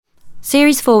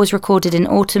Series 4 was recorded in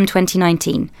autumn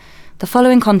 2019. The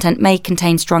following content may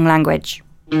contain strong language.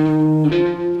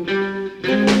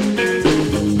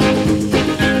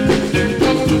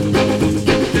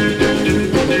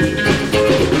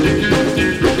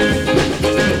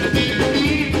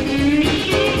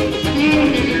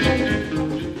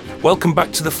 Welcome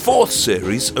back to the fourth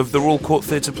series of the Royal Court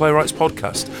Theatre Playwrights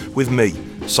podcast with me,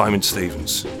 Simon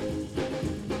Stevens.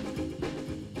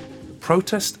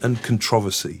 Protest and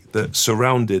controversy that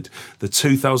surrounded the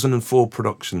 2004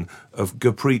 production of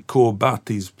Gurpreet Kaur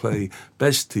Bhatti's play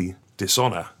Beheshti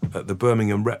Dishonour at the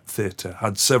Birmingham Rep Theatre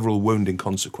had several wounding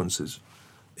consequences.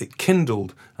 It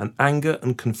kindled an anger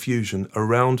and confusion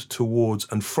around, towards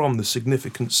and from the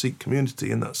significant Sikh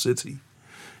community in that city.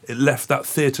 It left that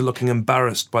theatre looking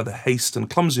embarrassed by the haste and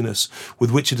clumsiness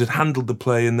with which it had handled the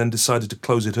play and then decided to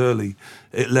close it early.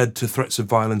 It led to threats of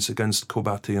violence against Kaur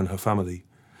Bhatti and her family.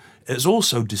 It has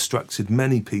also distracted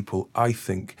many people, I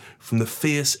think, from the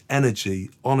fierce energy,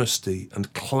 honesty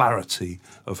and clarity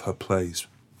of her plays.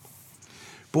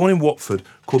 Born in Watford,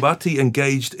 Kaur Bhatti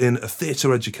engaged in a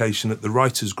theatre education at the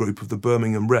writers' group of the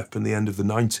Birmingham Rep in the end of the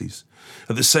 90s.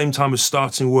 At the same time as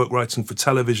starting work writing for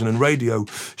television and radio,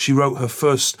 she wrote her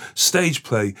first stage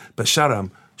play,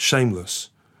 Besharam, Shameless.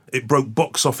 It broke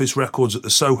box office records at the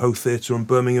Soho Theatre and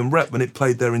Birmingham Rep when it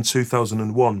played there in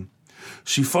 2001.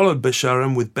 She followed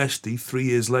Besharam with Beheshti 3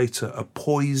 years later, a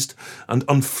poised and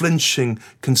unflinching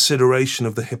consideration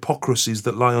of the hypocrisies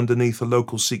that lie underneath a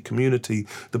local Sikh community.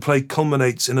 The play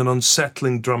culminates in an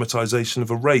unsettling dramatisation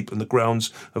of a rape on the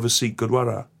grounds of a Sikh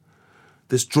Gurdwara.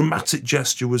 This dramatic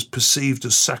gesture was perceived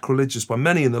as sacrilegious by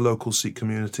many in the local Sikh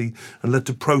community and led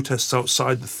to protests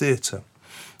outside the theatre.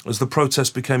 As the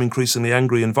protests became increasingly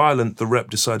angry and violent, the Rep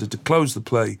decided to close the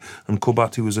play and Kaur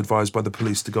Bhatti was advised by the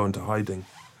police to go into hiding.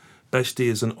 Beheshti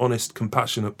is an honest,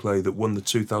 compassionate play that won the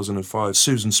 2005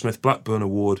 Susan Smith Blackburn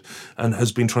Award and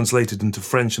has been translated into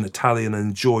French and Italian and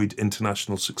enjoyed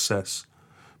international success.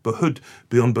 Bahud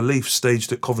Beyond Belief,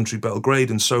 staged at Coventry Belgrade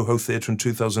and Soho Theatre in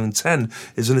 2010,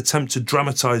 is an attempt to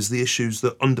dramatise the issues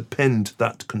that underpinned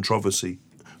that controversy.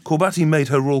 Kaur Bhatti made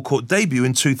her Royal Court debut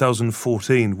in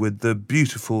 2014 with the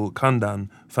beautiful Khandan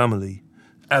family.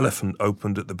 Elephant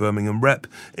opened at the Birmingham Rep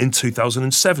in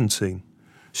 2017.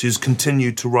 She has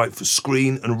continued to write for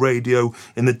screen and radio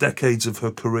in the decades of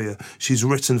her career. She's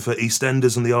written for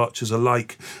EastEnders and The Archers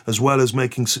alike, as well as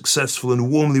making successful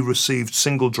and warmly received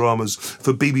single dramas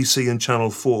for BBC and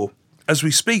Channel 4. As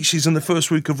we speak, she's in the first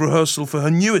week of rehearsal for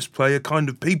her newest play, A Kind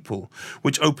of People,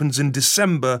 which opens in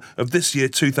December of this year,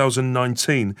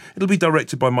 2019. It'll be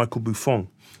directed by Michael Buffon.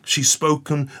 She's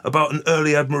spoken about an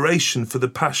early admiration for the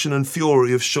passion and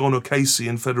fury of Sean O'Casey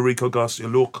and Federico Garcia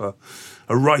Lorca,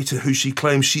 a writer who she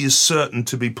claims she is certain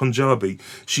to be Punjabi.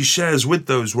 She shares with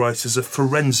those writers a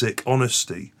forensic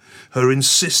honesty. Her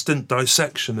insistent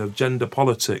dissection of gender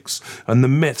politics and the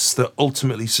myths that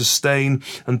ultimately sustain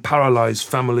and paralyse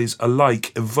families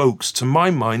alike evokes, to my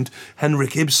mind,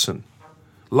 Henrik Ibsen.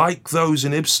 Like those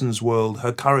in Ibsen's world,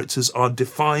 her characters are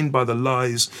defined by the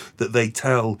lies that they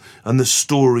tell and the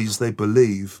stories they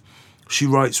believe. She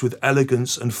writes with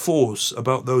elegance and force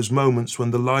about those moments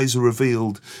when the lies are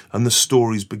revealed and the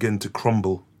stories begin to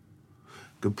crumble.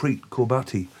 Gurpreet Kaur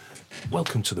Bhatti,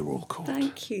 welcome to the Royal Court.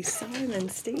 Thank you, Simon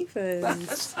Stevens.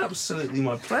 That's absolutely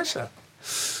my pleasure.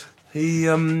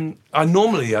 I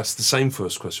normally ask the same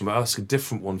first question, but I'll ask a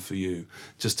different one for you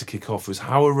just to kick off.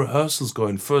 How are rehearsals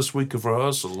going? First week of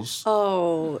rehearsals.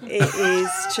 Oh, it is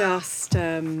just,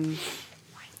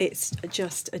 it's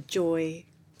just a joy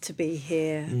to be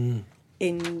here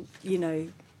in,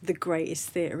 the greatest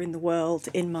theatre in the world,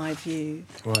 in my view.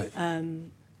 Right.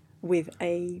 With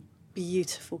a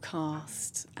beautiful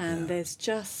cast. And it's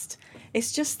just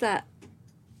that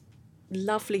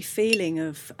lovely feeling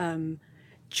of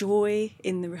joy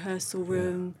in the rehearsal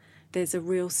room. There's a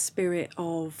real spirit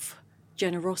of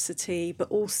generosity, but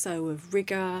also of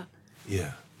rigour,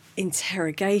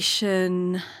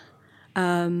 interrogation,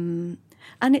 and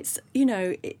it's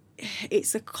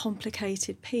it's a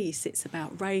complicated piece. It's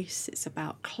about race, it's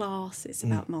about class, it's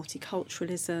about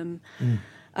multiculturalism.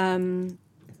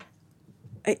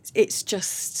 It's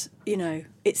just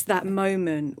it's that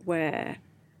moment where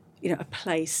a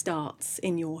play starts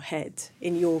in your head,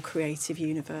 in your creative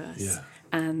universe,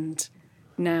 and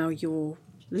now you're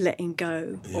letting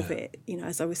go of it.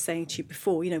 As I was saying to you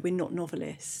before, we're not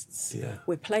novelists,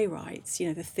 we're playwrights.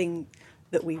 The thing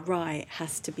that we write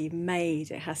has to be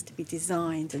made, it has to be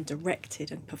designed and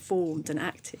directed and performed and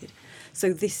acted.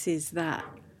 So this is that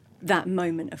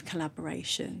moment of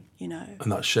collaboration,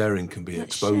 And that sharing can be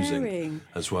exposing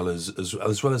as well as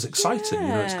exciting.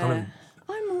 It's kind of.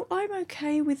 I'm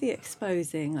okay with the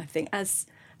exposing. I think as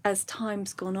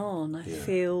time's gone on, I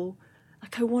feel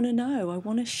like I want to know, I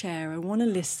want to share, I want to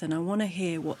listen, I want to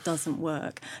hear what doesn't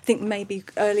work. I think maybe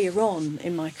earlier on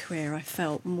in my career I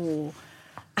felt more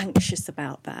anxious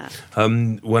about that.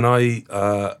 When I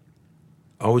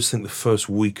always think the first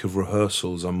week of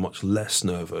rehearsals I'm much less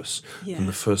nervous than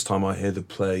the first time I hear the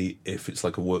play, if it's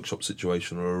like a workshop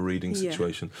situation or a reading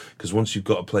situation. Because once you've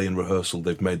got a play in rehearsal,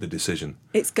 they've made the decision.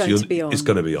 It's going to be on. It's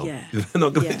going to be on. Yeah. They're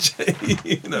not going to change.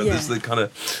 You know, there's the kind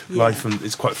of life, and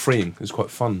it's quite freeing. It's quite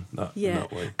fun in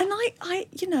that way. And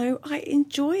I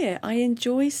enjoy it. I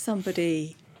enjoy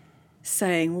somebody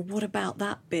saying, well, what about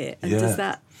that bit? And does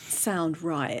that sound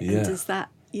right? And does that,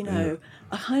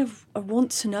 I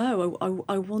want to know.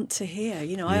 I want to hear.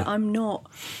 I'm not.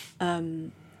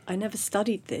 I never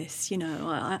studied this.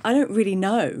 I don't really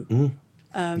know.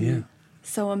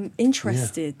 So I'm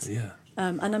interested.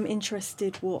 And I'm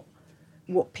interested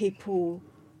what people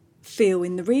feel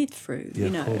in the read through.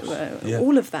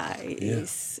 All of that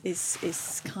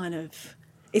is kind of.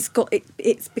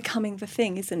 It's becoming the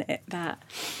thing, isn't it? That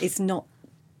it's not.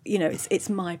 It's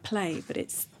my play, but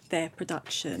it's their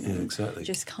production, and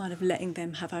just kind of letting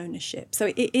them have ownership. So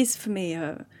it is for me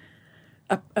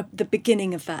the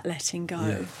beginning of that letting go.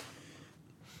 Yeah.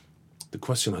 The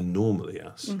question I normally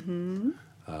ask,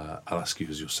 I'll ask you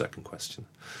as your second question,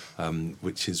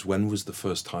 which is, when was the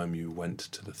first time you went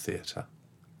to the theatre?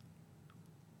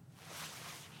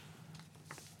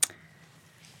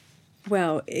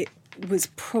 Well, it was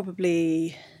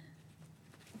probably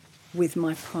with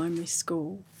my primary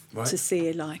school. Right. To see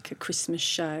a Christmas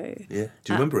show. Yeah.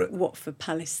 Do you remember it? Watford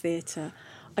Palace Theatre.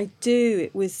 I do.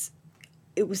 It was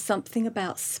something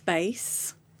about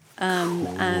space,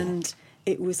 and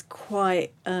it was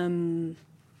quite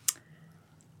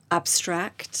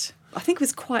abstract. I think it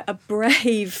was quite a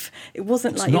brave. It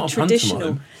wasn't like your traditional.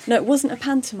 Pantomime. No, it wasn't a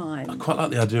pantomime. I quite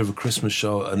like the idea of a Christmas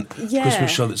show, and Christmas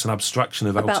show that's an abstraction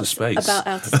of outer space. About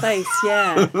outer space,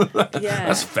 yeah.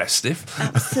 That's festive.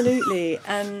 Absolutely,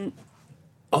 and.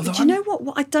 Do you know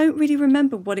what? I don't really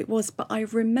remember what it was, but I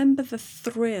remember the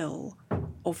thrill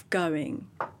of going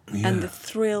and the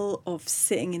thrill of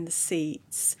sitting in the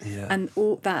seats and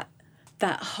all that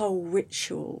whole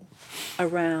ritual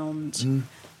around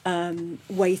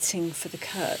waiting for the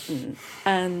curtain.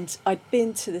 And I'd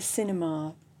been to the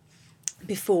cinema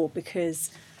before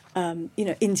because,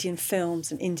 Indian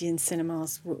films and Indian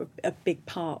cinemas were a big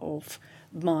part of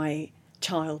my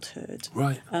childhood.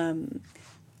 Right.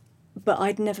 But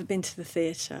I'd never been to the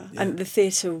theatre. Yeah. And the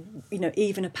theatre,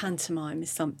 even a pantomime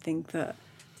is something that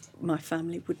my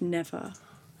family would never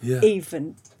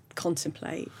even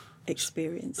contemplate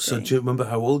experiencing. So do you remember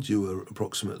how old you were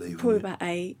approximately? Probably about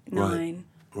 8, 9.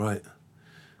 Right.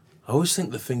 I always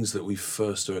think the things that we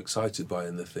first are excited by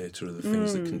in the theatre are the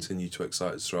things that continue to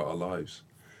excite us throughout our lives.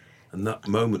 And that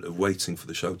moment of waiting for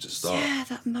the show to start. Yeah,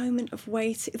 that moment of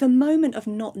waiting. The moment of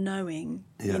not knowing.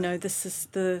 This is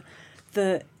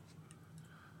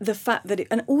the fact that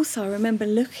and also I remember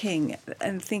looking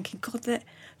and thinking, God,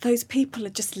 those people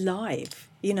are just live.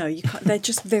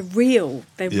 They're real.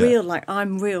 They're real. Like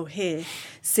I'm real here,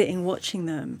 sitting watching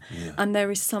them. Yeah. And there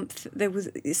was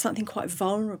something quite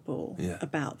vulnerable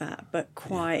about that, but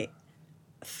quite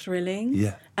thrilling.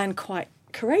 Yeah. And quite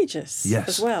courageous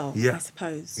as well. Yeah. I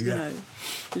suppose. Yeah.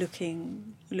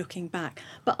 Looking back.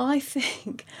 But I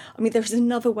think, there's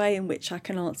another way in which I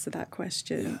can answer that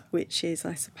question, which is,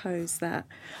 I suppose, that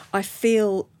I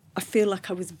feel like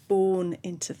I was born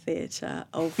into theatre,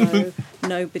 although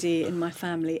nobody in my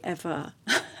family ever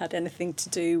had anything to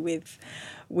do with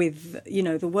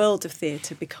the world of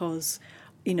theatre, because,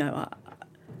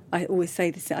 I always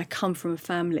say this, I come from a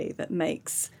family that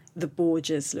makes the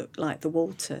Borgias look like the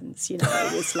Waltons. It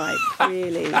was like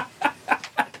really...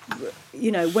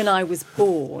 when I was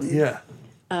born,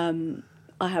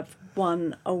 I have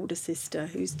one older sister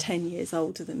who's 10 years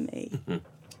older than me.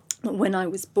 Mm-hmm. When I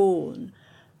was born,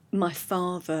 my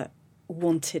father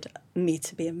wanted me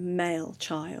to be a male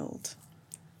child.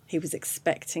 He was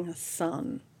expecting a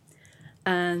son.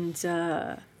 And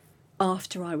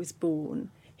after I was born,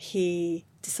 he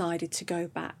decided to go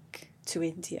back to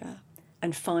India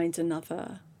and find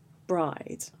another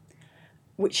bride,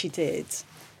 which he did.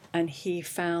 And he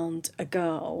found a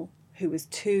girl who was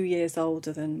 2 years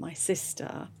older than my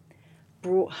sister,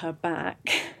 brought her back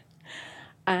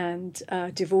and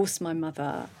divorced my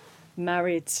mother,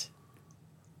 married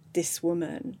this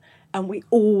woman, and we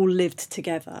all lived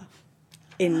together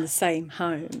in the same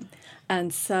home.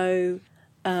 And so...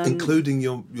 including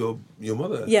your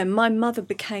mother? Yeah, my mother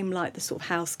became like the sort of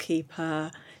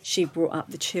housekeeper. She brought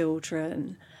up the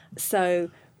children. So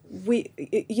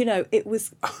it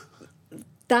was...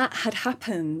 that had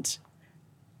happened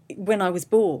when I was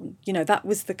born. You know, that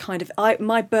was the kind of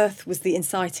my birth was the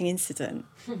inciting incident.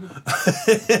 You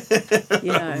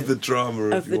know, the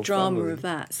drama of the drama family. of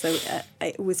that. So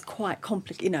it was quite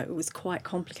complicated. You know, it was quite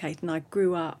complicated, and I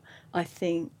grew up, I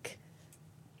think.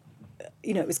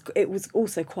 You know, it was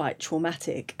also quite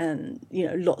traumatic, and you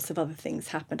know, lots of other things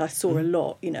happened. I saw a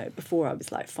lot, you know, before I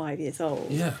was like 5 years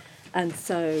old. Yeah. And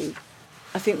so,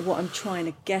 I think what I'm trying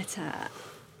to get at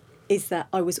is that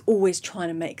I was always trying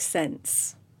to make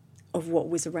sense of what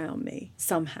was around me.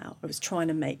 Somehow, I was trying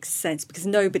to make sense because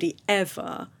nobody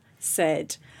ever said,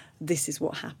 "This is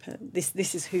what happened.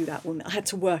 This is who that woman." I had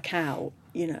to work out,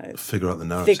 you know, Figure out the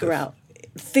narrative.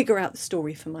 Figure out the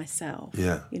story for myself.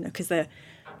 Yeah. You know, because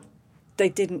they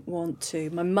didn't want to.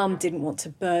 My mum didn't want to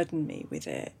burden me with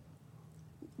it,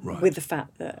 with the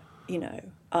fact that, you know,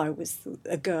 I was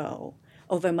a girl.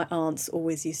 Although my aunts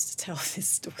always used to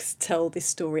tell this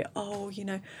story. Oh, you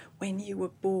know, when you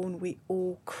were born, we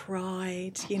all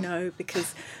cried, you know,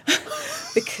 because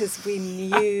we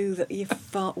knew that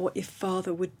what your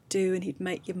father would do, and he'd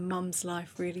make your mum's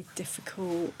life really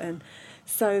difficult. And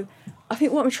so, I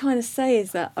think what I'm trying to say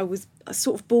is that I was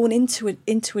sort of born into a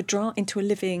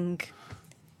living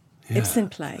Ibsen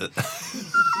play,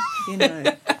 you know,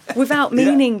 without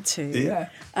meaning to. Yeah.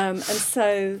 And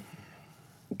so,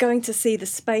 going to see the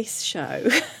space show,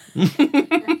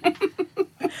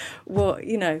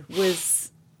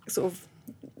 was sort of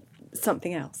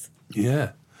something else.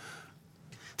 Yeah.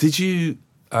 Did you,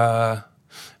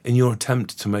 in your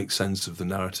attempt to make sense of the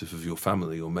narrative of your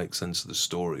family, or make sense of the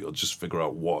story, or just figure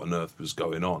out what on earth was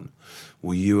going on,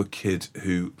 were you a kid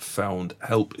who found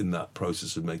help in that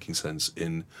process of making sense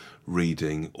in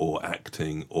reading or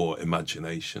acting or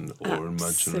imagination or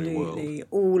imaginary world? Absolutely,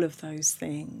 all of those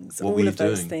things. What were you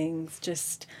those doing?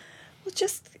 things.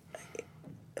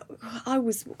 I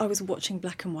was watching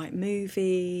black and white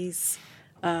movies,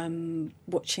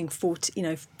 watching films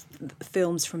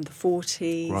from the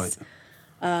 40s. Right.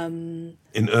 In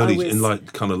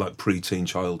like kind of like pre-teen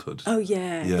childhood. Oh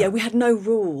yeah. We had no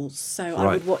rules, so I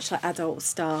Right. would watch like adult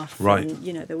stuff. Right. And,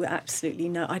 you know, there were absolutely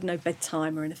I had no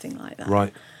bedtime or anything like that.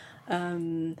 Right.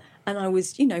 And I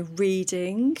was, you know,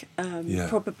 reading Yeah.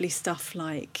 probably stuff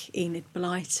like Enid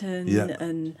Blyton Yeah.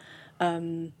 and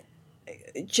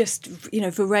just, you know,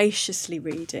 voraciously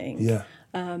reading. Yeah.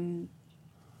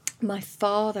 My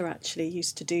father actually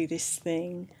used to do this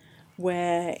thing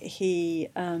where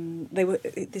they were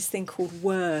this thing called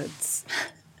words.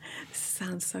 This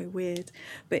sounds so weird,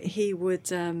 but he would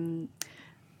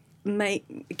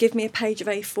give me a page of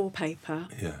A4 paper.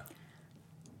 Yeah.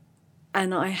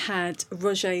 And I had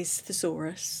Roget's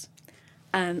Thesaurus,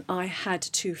 and I had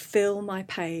to fill my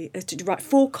page, to write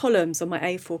 4 columns on my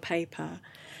A4 paper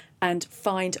and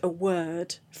find a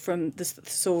word from the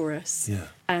thesaurus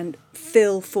and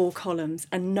fill 4 columns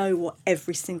and know what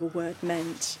every single word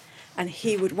meant. And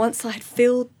he would, once I had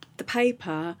filled the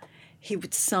paper, he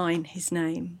would sign his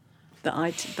name that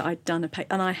I'd done a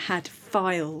paper. And I had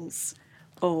files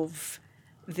of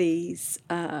these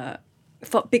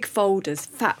big folders,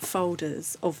 fat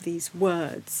folders of these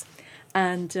words.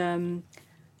 And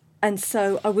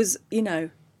so I was, you know,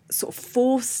 sort of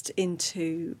forced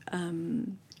into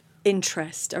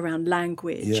interest around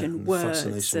language and words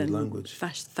fascination with language.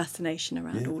 Fascination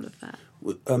around all of that.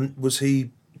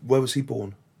 Where was he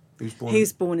born? He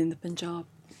was born in the Punjab.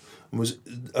 Was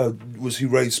he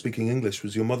raised speaking English?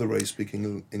 Was your mother raised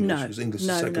speaking English? No, Was English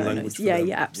the second language for them?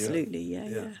 Yeah, absolutely,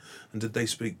 yeah. And did they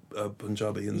speak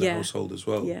Punjabi in the household as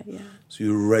well? Yeah. So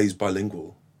you were raised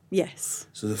bilingual? Yes.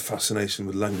 So the fascination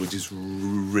with language is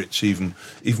rich, even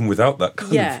without that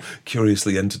kind of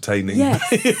curiously entertaining. Yes.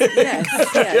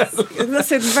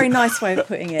 That's a very nice way of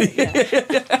putting it.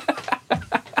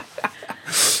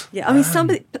 Yeah. I mean,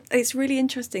 it's really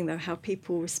interesting though how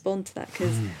people respond to that,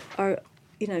 because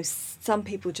you know, some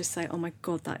people just say, "Oh my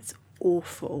God, that's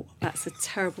awful. That's a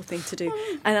terrible thing to do."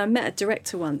 And I met a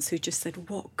director once who just said,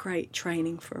 "What great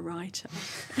training for a writer."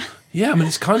 Yeah, I mean,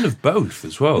 it's kind of both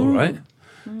as well, right?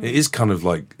 It is kind of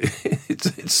like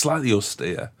it's slightly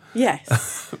austere.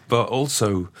 Yes. But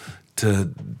also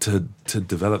to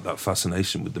develop that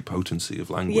fascination with the potency of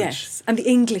language. Yes, and the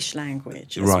English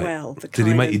language as well. He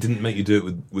didn't make you do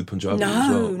it with Punjabi as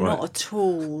well? No, not at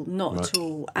all. Not at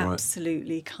all.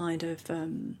 Absolutely kind of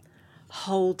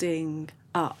holding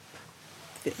up,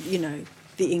 you know,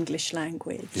 the English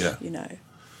language. Yeah. You know,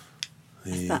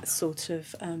 that sort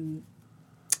of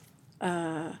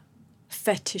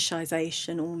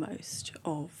fetishization almost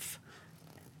of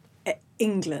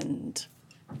England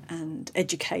and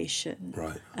education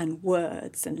and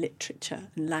words and literature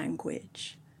and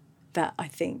language that I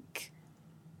think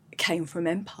came from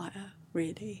Empire,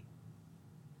 really.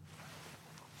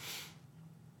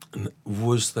 And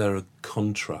was there a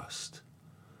contrast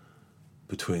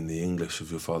between the English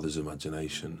of your father's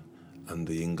imagination and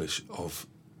the English of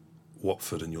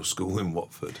Watford and your school in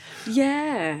Watford?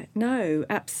 Yeah, no,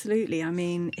 absolutely. I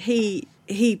mean, he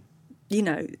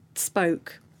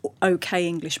spoke okay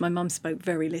English. My mum spoke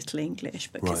very little English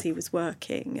because he was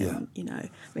working, and I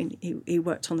mean, he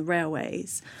worked on the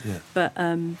railways. Yeah. But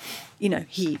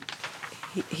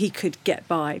he could get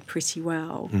by pretty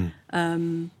well.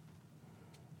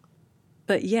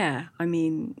 But yeah, I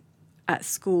mean, at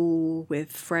school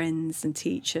with friends and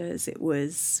teachers, it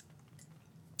was,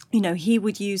 he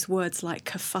would use words like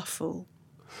kerfuffle.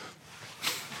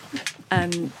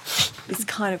 And it's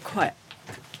kind of quite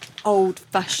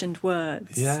old-fashioned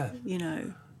words. Yeah.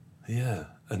 Yeah.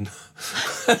 And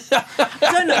I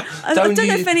don't know. I don't know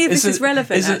if any of this is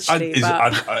relevant, actually.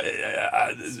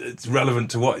 It's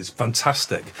relevant to what? It's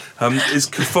fantastic. Is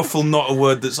kerfuffle not a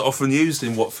word that's often used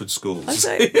in Watford schools?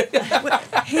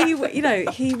 He would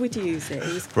use it.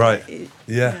 It was right.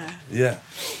 Yeah.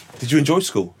 Did you enjoy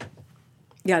school?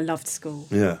 Yeah, I loved school.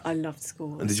 Yeah. I loved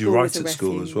school. And did you write at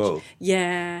school as well?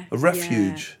 Yeah. A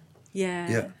refuge?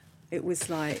 Yeah. It was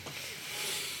like,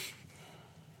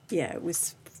 it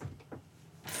was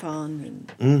fun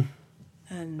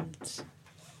and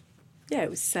it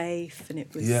was safe, and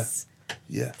it was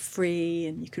free,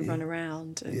 and you could run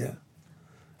around.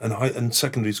 And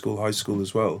secondary school, high school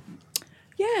as well?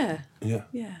 Yeah.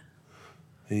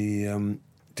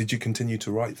 Did you continue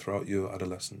to write throughout your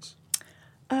adolescence?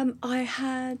 I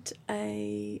had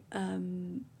a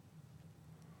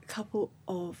couple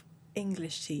of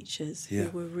English teachers who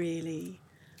were really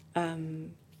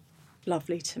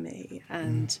lovely to me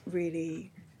and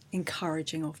really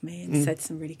encouraging of me, and said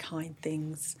some really kind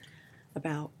things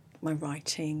about my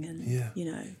writing and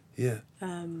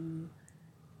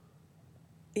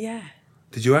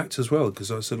Did you act as well? Because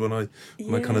I said when I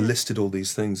kind of listed all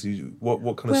these things,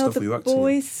 what kind of stuff were you acting in? Well,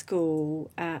 the boys'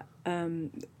 school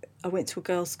I went to a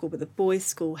girls' school, but the boys'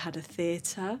 school had a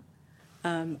theatre,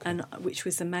 and which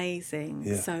was amazing.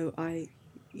 Yeah. So I,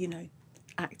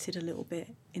 acted a little bit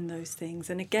in those things,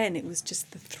 and again, it was just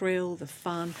the thrill, the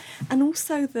fun, and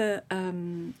also the.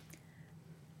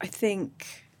 I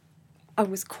think I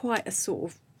was quite a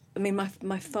sort of. I mean,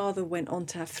 my father went on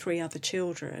to have 3 other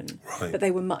children, but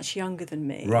they were much younger than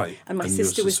me. Right. And my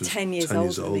sister was 10 years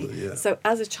older than me. Yeah. So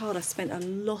as a child, I spent a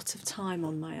lot of time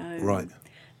on my own. Right.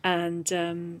 And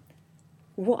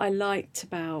what I liked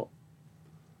about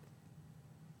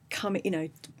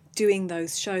doing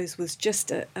those shows was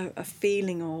just a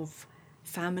feeling of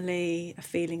family, a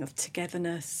feeling of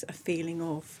togetherness, a feeling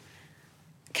of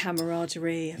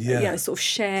camaraderie, sort of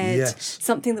shared,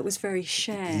 something that was very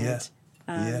shared.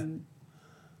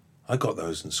 I got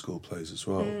those in school plays as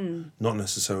well. Not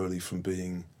necessarily from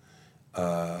being,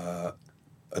 not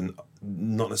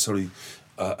necessarily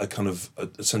a kind of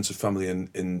a sense of family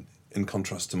in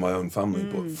contrast to my own family,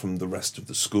 but from the rest of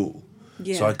the school.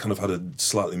 Yeah. So I kind of had a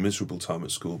slightly miserable time at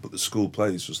school, but the school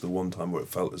plays was the one time where it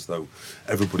felt as though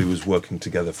everybody was working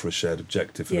together for a shared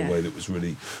objective in a way that was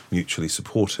really mutually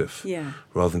supportive,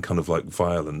 rather than kind of like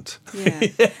violent. Yeah.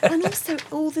 And also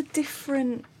all the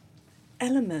different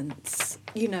elements,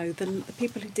 the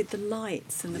people who did the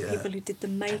lights and the people who did the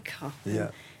makeup.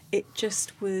 It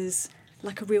just was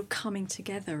like a real coming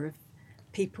together of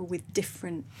people with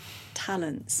different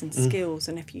talents and skills,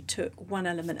 and if you took one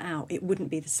element out, it wouldn't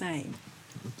be the same.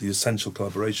 The essential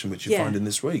collaboration which you find in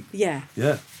this week. Yeah.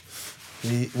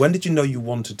 When did you know you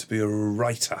wanted to be a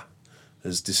writer,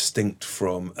 as distinct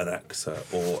from an actor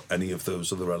or any of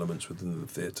those other elements within the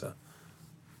theatre?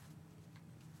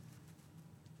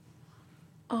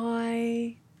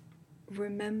 I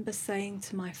remember saying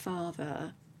to my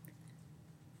father,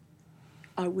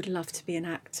 I would love to be an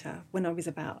actor when I was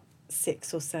about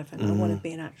 6 or 7. I want to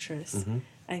be an actress.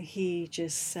 And he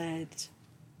just said,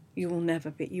 you will never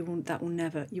be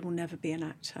an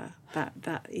actor.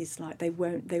 That is like they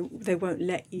won't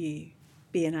let you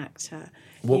be an actor.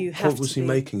 What point was he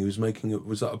making? He was making it.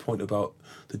 Was that a point about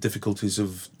the difficulties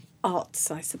of arts,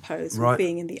 I suppose, right.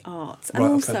 being in the arts, and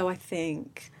also I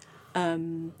think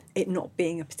it not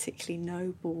being a particularly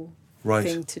noble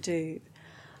thing to do.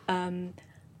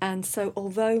 And so,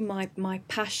 although my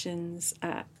passions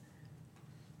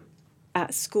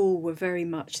at school were very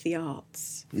much the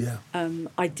arts.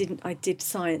 I did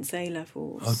science A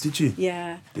levels. Oh, did you?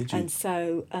 Yeah. Did you? And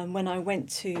so when I went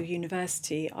to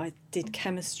university, I did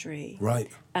chemistry. Right.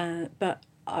 But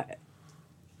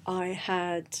I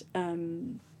had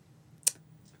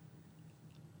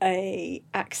a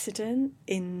accident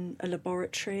in a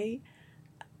laboratory.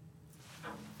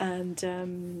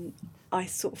 And I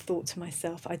sort of thought to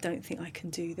myself, I don't think I can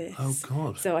do this. Oh,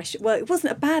 God. So I should. Well, it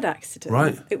wasn't a bad accident.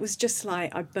 Right. It was just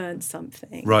like I burnt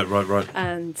something. Right.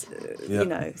 And Yeah. you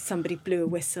know, somebody blew a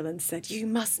whistle and said, "You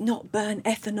must not burn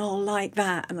ethanol like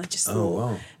that." And I just thought,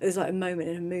 wow. it was like a moment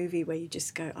in a movie where you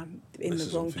just go, "I'm in This the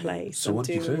is wrong unfair. place. So I'm what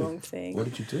did you doing the do? wrong thing." What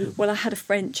did you do? Well, I had a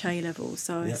French A-level,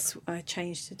 so Yeah. I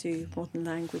changed to do modern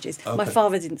languages. Okay. My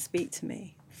father didn't speak to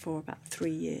me for about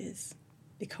 3 years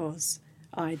because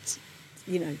I'd,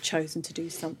 you know, chosen to do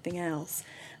something else.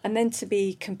 And then, to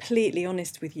be completely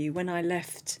honest with you, when I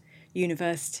left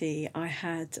university, I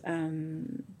had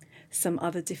some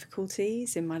other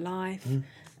difficulties in my life.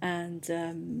 And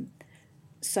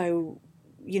so,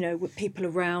 you know, people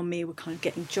around me were kind of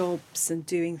getting jobs and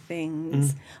doing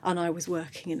things. And I was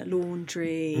working in a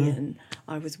laundry and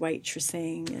I was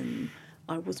waitressing, and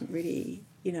I wasn't really,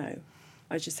 you know,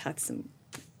 I just had some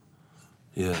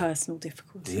Yeah. personal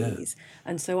difficulties.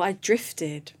 And so I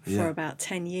drifted for Yeah. about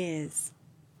 10 years,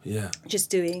 Yeah. just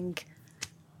doing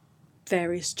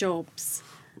various jobs.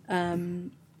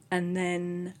 And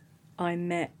then I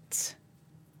met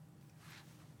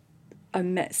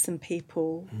some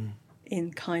people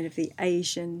in kind of the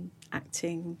Asian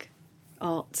acting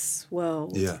arts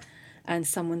world. Yeah. And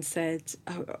someone said,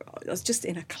 I was just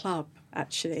in a club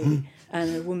actually,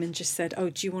 and a woman just said, "Oh,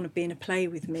 do you want to be in a play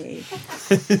with me?"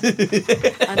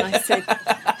 And I said,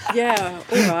 "Yeah,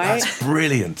 all right." That's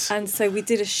brilliant. And so we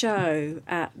did a show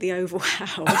at the Oval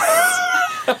House,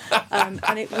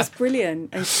 and it was brilliant.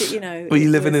 And she, you know, Were you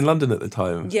it living was- in London at the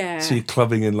time? Yeah. So you're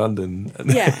clubbing in London.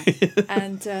 Yeah,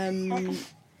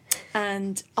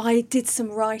 and I did some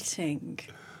writing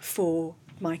for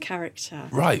my character.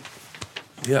 Right.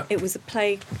 Yeah. It was a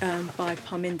play by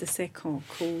Parminder Sekon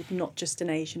called Not Just an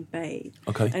Asian Babe.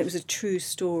 Okay. And it was a true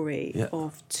story Yeah.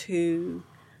 of two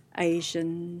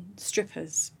Asian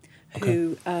strippers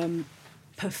who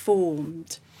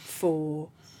performed for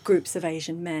groups of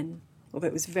Asian men. Although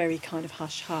it was very kind of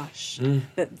hush-hush.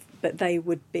 But they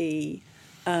would be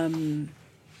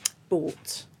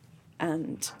bought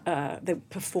and they would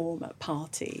perform at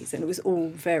parties. And it was all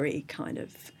very kind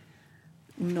of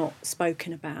not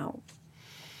spoken about.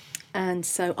 And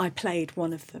so I played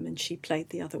one of them and she played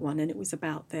the other one, and it was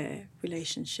about their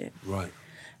relationship. Right.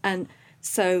 And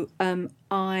so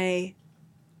I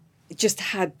just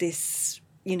had this,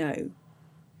 you know,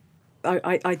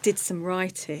 I did some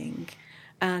writing,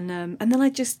 and then I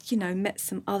just, you know, met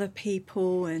some other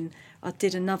people, and I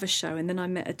did another show, and then I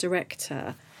met a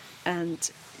director, and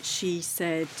she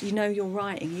said, "You know, you're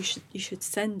writing, you should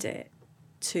send it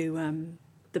to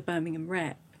the Birmingham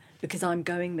Rep, because I'm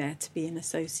going there to be an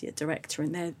associate director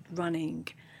and they're running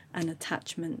an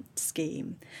attachment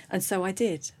scheme." And so I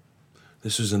did.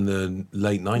 This was in the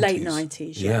late 90s? Late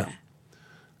 90s, yeah.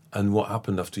 And what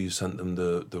happened after you sent them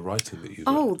the writing that you did?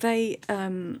 Oh, they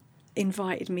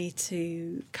invited me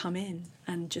to come in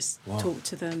and just talk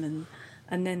to them.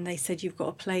 And then they said, "You've got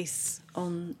a place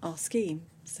on our scheme."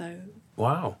 So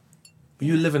Wow. Were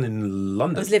you living in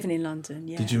London? I was living in London,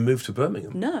 yeah. Did you move to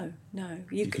Birmingham? No.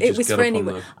 could It just was get for up on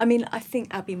anyone. the- I mean, I think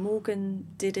Abby Morgan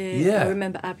did it. Yeah. I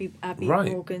remember Abby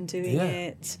Right. Morgan doing Yeah.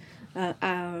 it.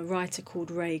 A writer called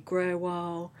Ray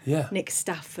Grewal. Yeah. Nick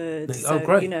Stafford. Nick- So, oh,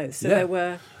 great. you know, so Yeah. there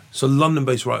were... So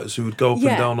London-based writers who would go up Yeah.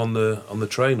 and down on the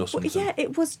train or something? Yeah,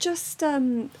 it was just...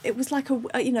 it was like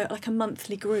like a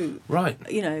monthly group. Right.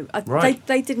 You know, Right.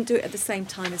 they didn't do it at the same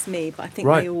time as me, but I think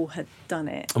Right. they all had done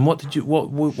it. And what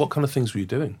kind of things were you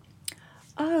doing?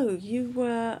 Oh, you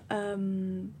were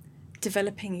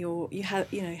developing you have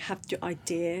your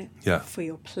idea Yeah. for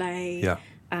your play, Yeah.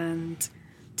 and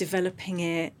developing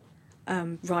it,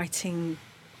 writing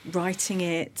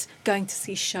it, going to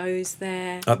see shows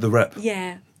there. At the Rep?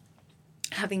 Yeah,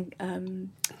 having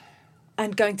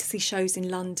and going to see shows in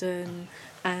London,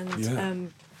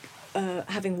 and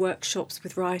having workshops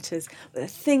with writers. But the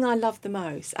thing I loved the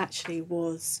most actually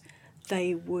was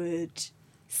they would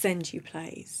send you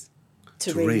plays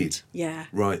to read. Yeah,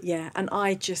 Right. Yeah, and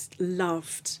I just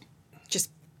loved,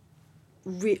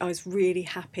 I was really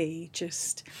happy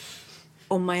just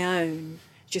on my own,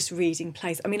 just reading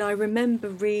plays. I mean, I remember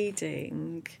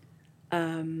reading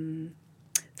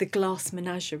The Glass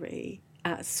Menagerie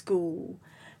at school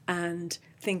and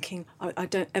thinking, I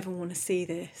don't ever want to see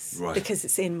this, Right. because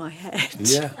it's in my head.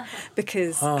 Yeah.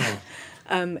 Because Oh.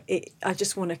 I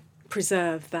just want to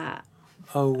preserve that.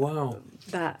 Oh, wow.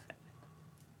 That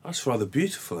That's rather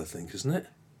beautiful, I think, isn't it?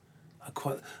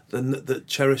 The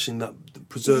cherishing that,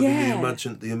 preserving Yeah.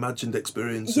 the imagined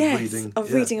experience Yes, of reading.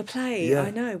 of reading a play, Yeah.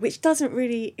 I know, which doesn't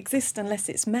really exist unless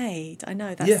it's made. I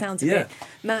know that Yeah, sounds a yeah. bit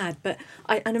mad, but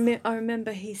I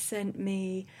remember he sent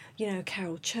me, a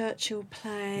Carol Churchill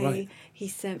play. Right. He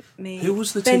sent me Who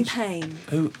was the Ben teacher? Payne.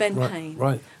 Who? Ben Right, Payne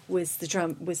right. was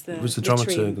the Was the literary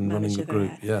dramaturg and running the manager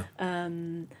group? there. Yeah.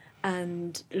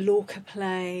 And Lorca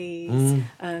plays.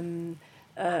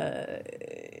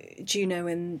 Juno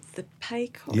and the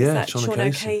Paycock. Yeah, Is that Sean Sean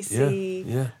O'Casey. O'Casey?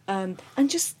 Yeah, And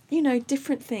just,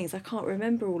 different things. I can't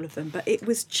remember all of them, but it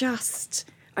was just,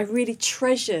 I really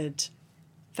treasured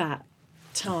that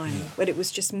time when it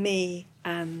was just me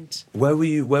and Where were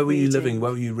you reading. living?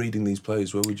 Where were you reading these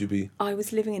plays? Where would you be? I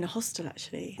was living in a hostel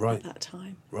actually Right. at that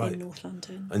time Right. in North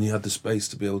London. And you had the space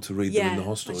to be able to read them in the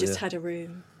hostel. I just had a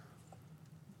room.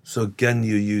 So again,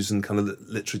 you're using kind of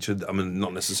literature. I mean,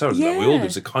 not necessarily that we all do.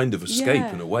 It's a kind of escape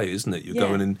Yeah. in a way, isn't it? You're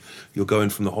Yeah. going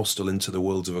from the hostel into the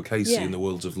worlds of O'Casey Yeah. and the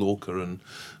worlds of Lorca and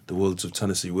the worlds of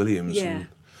Tennessee Williams. Yeah.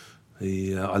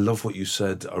 And I love what you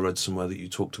said. I read somewhere that you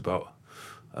talked about.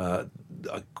 I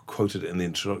quoted it in the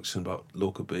introduction about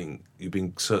Lorca being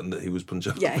certain that he was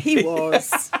Punjabi. Yeah, he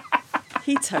was.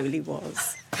 He totally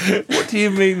was. What do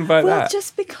you mean by Well, that?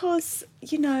 just because,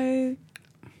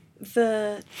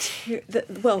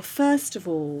 first of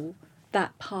all,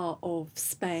 that part of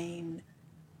Spain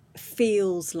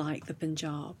feels like the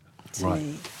Punjab to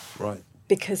me. Right.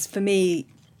 Because for me,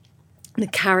 the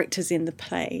characters in the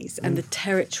plays and the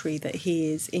territory that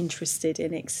he is interested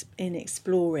in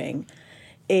exploring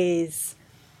is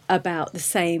about the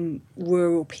same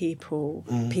rural people,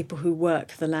 people who work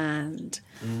the land,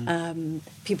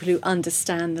 people who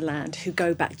understand the land, who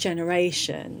go back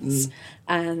generations.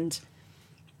 And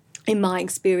in my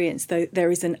experience, though, there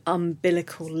is an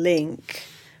umbilical link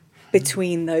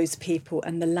between those people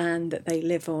and the land that they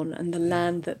live on and the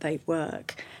land that they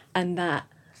work. And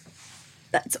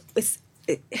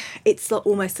it's like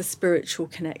almost a spiritual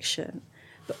connection,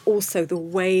 but also the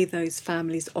way those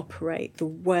families operate, the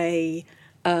way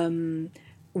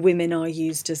women are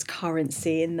used as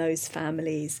currency in those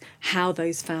families, how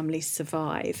those families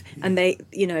survive. And they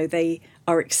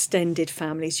are extended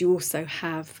families. You also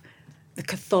have the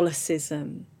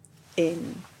Catholicism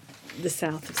in the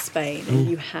south of Spain, and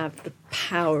you have the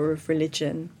power of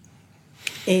religion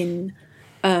in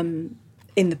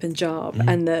the Punjab,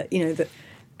 and the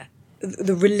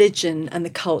religion and the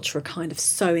culture are kind of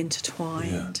so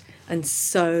intertwined, and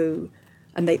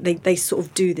they sort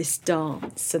of do this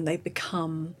dance, and they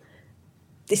become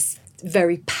this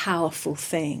very powerful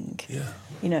thing. Yeah.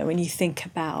 When you think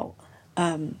about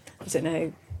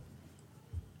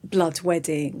Blood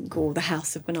Wedding or The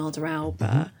House of Bernarda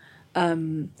Alba,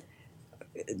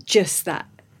 just that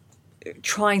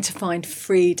trying to find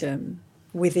freedom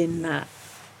within that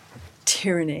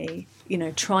tyranny,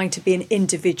 trying to be an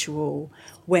individual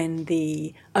when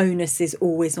the onus is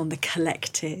always on the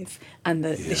collective and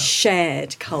the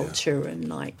shared culture and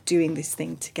like doing this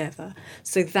thing together.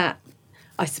 So that,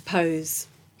 I suppose,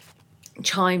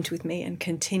 chimed with me and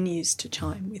continues to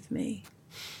chime with me.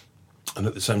 And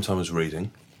at the same time as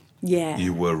reading, Yeah.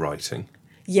 you were writing.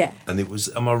 Yeah. And it was,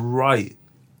 am I right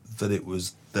that it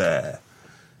was there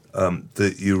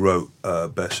that you wrote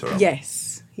Besharam?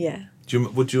 Yes. Yeah.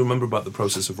 What do you remember about the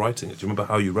process of writing it? Do you remember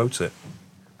how you wrote it?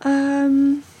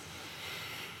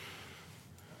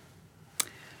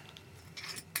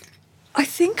 I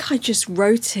think I just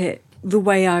wrote it the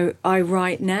way I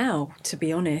write now, to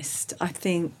be honest. I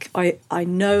think I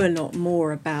know a lot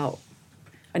more about,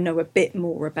 I know a bit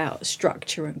more about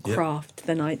structure and craft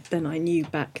than I knew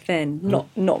back then.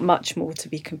 Not much more, to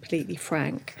be completely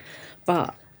frank.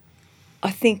 But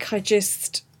I think I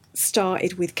just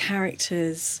started with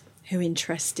characters who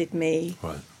interested me.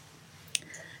 Right.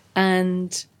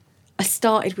 And I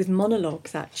started with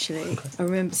monologues, actually. Okay. I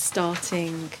remember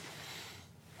starting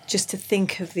just to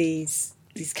think of these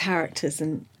characters,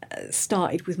 and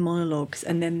started with monologues,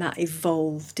 and then that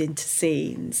evolved into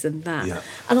scenes and that. Yeah.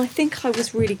 And I think I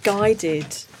was really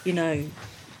guided,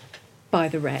 by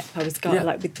the rep. I was guided,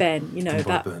 like with Ben,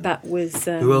 that was...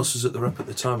 Who else was at the rep at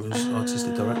the time? Who was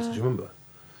artistic director, do you remember?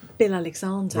 Bill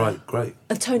Alexander. Right, great.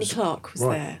 And Tony Clark was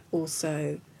there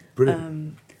also.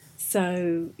 Brilliant.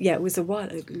 It was a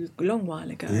long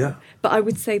while ago. Yeah. But I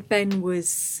would say Ben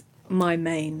was my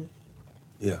main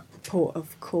port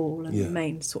of call and the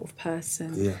main sort of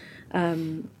person. Yeah.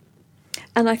 And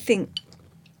I think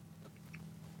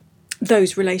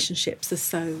those relationships are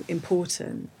so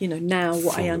important. Now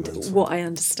what I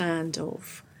understand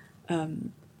of,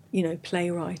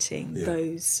 playwriting,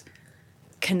 those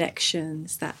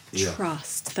connections, that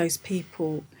trust, those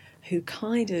people who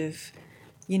kind of,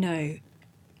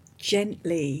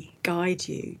 gently guide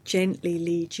you, gently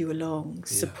lead you along,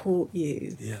 support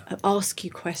you, ask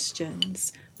you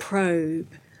questions, probe,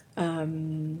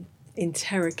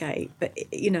 interrogate, but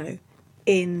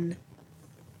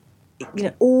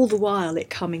all the while it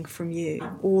coming from you,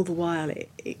 all the while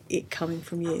it coming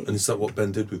from you. And is that what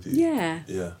Ben did with you? Yeah.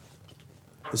 Yeah.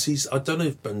 I don't know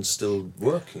if Ben's still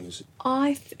working. Is it?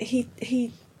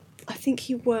 I think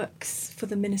he works for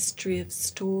the Ministry of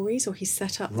Stories, or he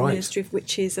set up the Ministry of,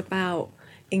 which is about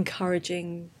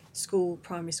encouraging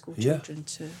primary school children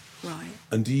to write.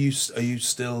 And are you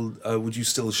still? Would you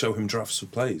still show him drafts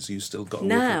of plays? Are you still got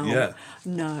now? Yeah.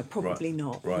 No, probably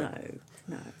not. Right.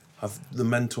 No. The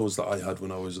mentors that I had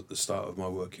when I was at the start of my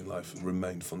working life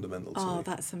remained fundamental to me. Oh,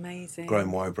 that's amazing.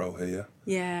 Graham Wybrow here.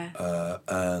 Yeah.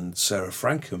 And Sarah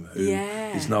Frankham, who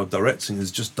is now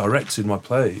has just directed my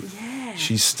play. Yeah.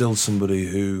 She's still somebody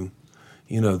who,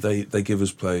 they give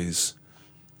us plays,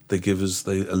 they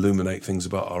illuminate things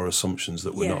about our assumptions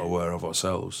that we're not aware of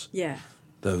ourselves. Yeah.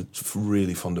 They're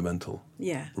really fundamental.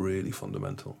 Yeah. Really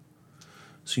fundamental.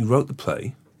 So you wrote the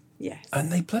play. Yes.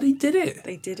 And they bloody did it.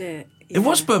 They did it. Yeah. It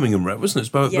was Birmingham Rep, wasn't it? It's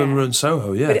Birmingham and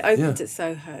Soho, yeah. But it opened at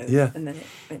Soho. Yeah. And then it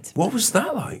went to What was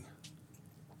that like?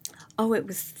 Oh, it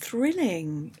was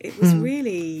thrilling. It was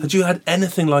really... Had you had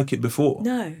anything like it before?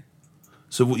 No.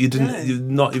 So what, you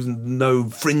not even no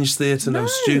fringe theatre, no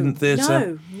student theatre?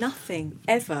 No, nothing,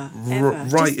 ever.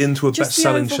 Right into a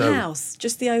best-selling show.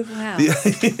 Just the Oval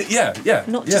House. Yeah.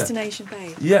 Not just an Asian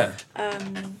Bay. Yeah.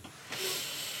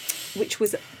 Which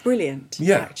was brilliant,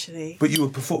 actually. But you were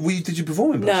did you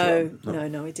perform in Barcelona?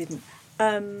 No, I didn't.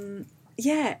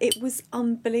 It was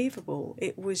unbelievable.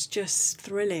 It was just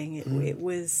thrilling. It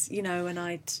was,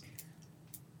 and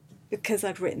because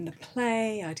I'd written the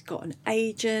play, I'd got an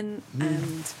agent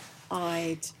and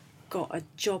I'd got a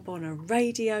job on a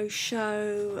radio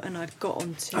show and I'd got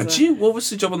onto What was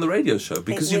the job on the radio show?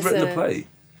 Because you'd written a play.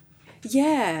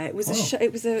 Yeah, it was a show.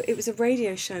 It was a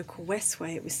radio show called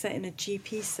Westway. It was set in a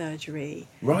GP surgery,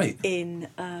 in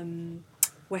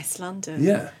West London.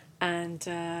 Yeah,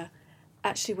 and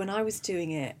actually, when I was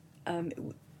doing it,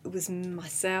 it was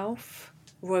myself,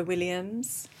 Roy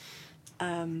Williams,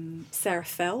 Sarah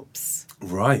Phelps,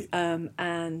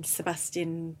 and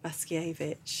Sebastian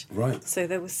Baskiewicz. Right. So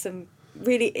there was some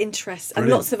really interesting, and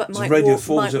Brilliant. lots of Mike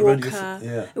Walker.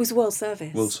 It was World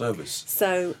Service.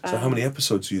 So how many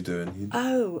episodes are you doing?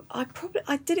 I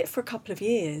did it for a couple of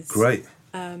years. Great.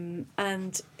 And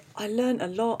I learned a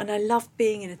lot, and I loved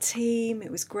being in a team.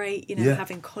 It was great,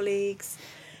 having colleagues.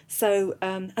 So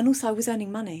and also I was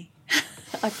earning money.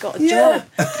 I got a job.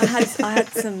 I had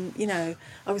some,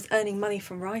 I was earning money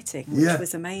from writing, which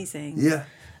was amazing. Yeah.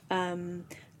 And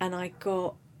I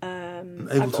got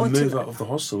able to move out of the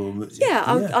hostel.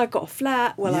 I got a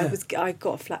flat. Well, I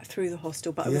got a flat through the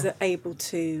hostel, but I was able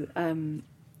to,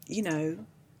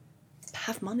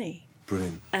 have money.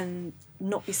 Brilliant. And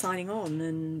not be signing on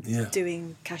and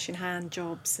doing cash in hand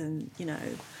jobs and all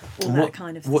and that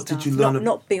kind of stuff. What did you learn?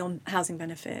 Not be on housing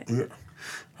benefit. Yeah.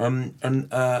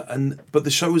 But the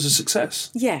show was a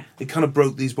success. Yeah. It kind of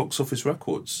broke these box office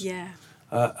records. Yeah.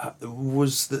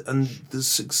 The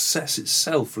success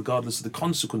itself, regardless of the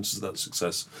consequences of that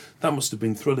success, that must have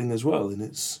been thrilling as well. And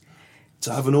it's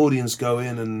to have an audience go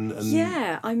in and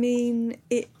yeah, I mean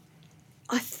it.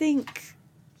 I think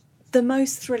the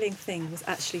most thrilling thing was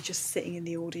actually just sitting in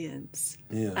the audience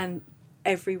and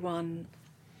everyone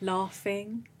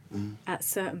laughing at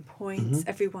certain points,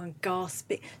 everyone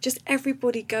gasping, just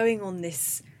everybody going on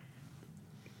this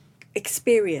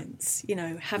experience,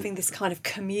 having this kind of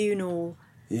communal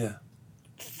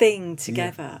thing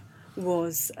together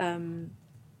was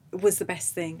the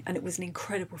best thing, and it was an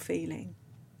incredible feeling.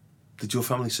 Did your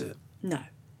family see it? No.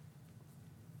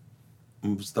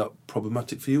 And was that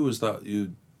problematic for you? Was that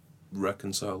you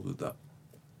reconciled with that?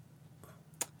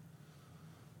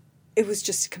 It was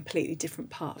just a completely different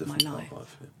part of my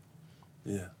life.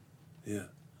 Yeah.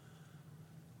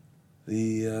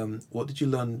 What did you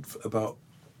learn about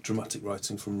dramatic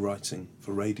writing from writing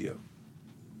for radio?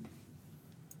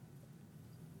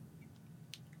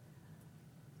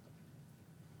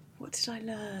 What did I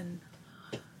learn?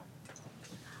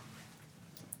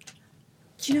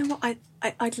 Do you know what?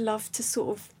 I'd love to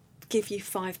sort of give you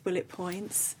 5 bullet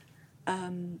points,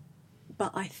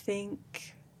 but I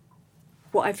think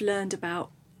what I've learned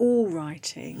about all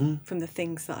writing from the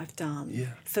things that I've done,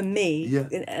 for me,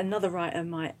 another writer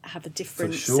might have a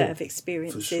different set of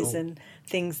experiences and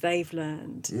things they've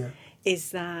learned, is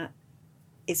that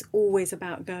it's always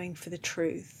about going for the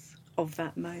truth of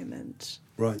that moment.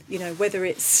 Right. Whether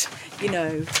it's,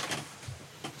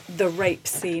 the rape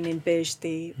scene in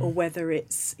Bijdi, or whether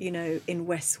it's, you know, in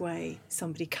Westway,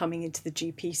 somebody coming into the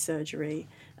GP surgery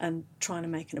and trying to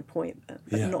make an appointment,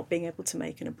 but not being able to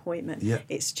make an appointment. Yeah.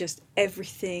 It's just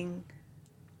everything,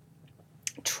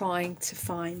 trying to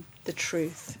find the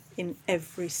truth in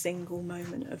every single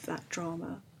moment of that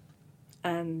drama,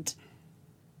 and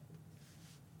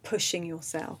pushing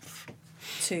yourself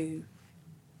to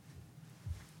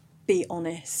be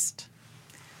honest.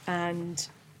 And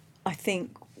I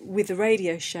think with the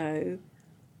radio show,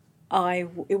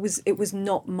 it was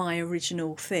not my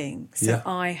original thing. So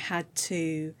I had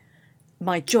to,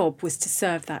 my job was to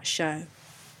serve that show,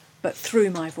 but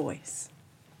through my voice.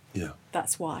 Yeah.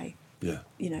 That's why, Yeah.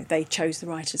 you know, they chose the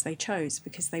writers they chose,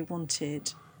 because they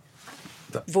wanted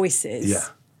voices. Yeah.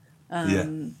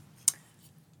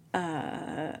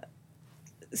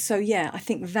 So yeah, I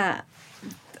think that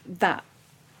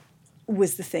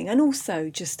was the thing. And also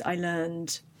just I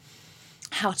learned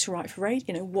how to write for radio,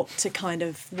 you know, what's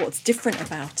different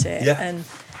about it,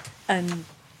 and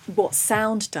what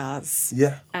sound does,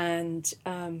 and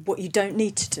what you don't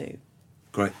need to do.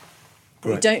 Great.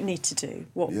 What you don't need to do.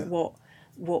 What you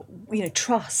know,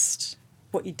 trust.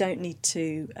 What you don't need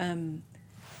to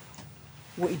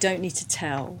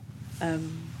tell.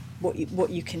 What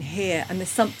you can hear. And there's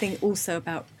something also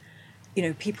about, you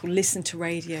know, people listen to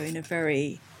radio in a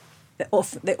very, they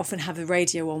often have the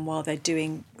radio on while they're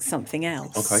doing something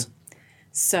else. Okay.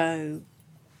 So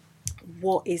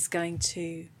what is going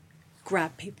to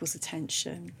grab people's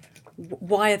attention?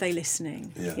 Why are they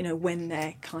listening? Yeah. You know, when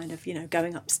they're kind of, you know,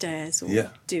 going upstairs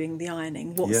or doing the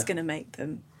ironing, what's going to make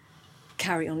them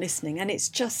carry on listening? And it's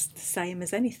just the same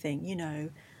as anything, you know,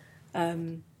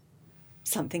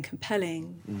 something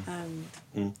compelling,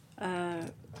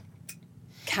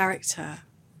 character,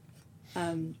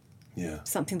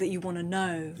 something that you want to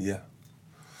know. Yeah.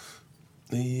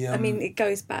 I mean, it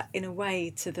goes back in a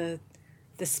way to the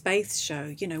space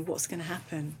show. You know, what's going to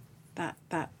happen?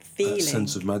 That feeling, that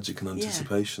sense of magic and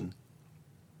anticipation.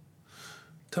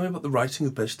 Tell me about the writing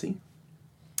of Bijdi.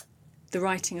 The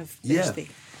writing of Bijdi.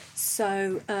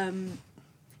 So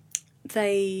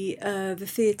the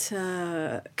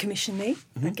theatre commissioned me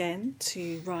again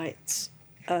to write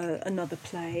another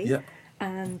play. Yeah.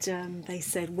 And they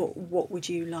said, what would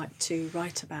you like to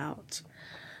write about?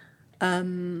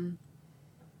 And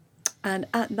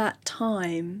at that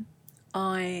time,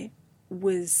 I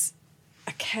was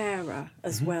a carer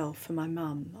as well for my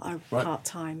mum.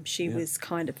 Part-time. She was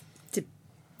kind of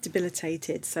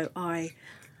debilitated, so I,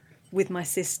 with my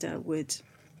sister, would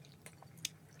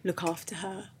look after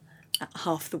her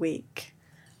half the week.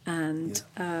 And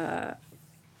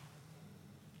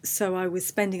so I was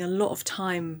spending a lot of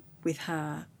time with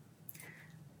her,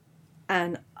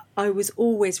 and I was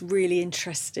always really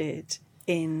interested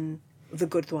in the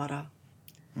Gurdwara,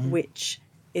 which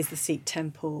is the Sikh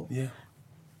temple. Yeah.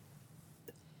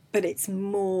 But it's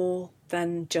more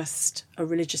than just a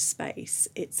religious space.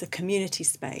 It's a community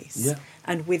space. Yeah.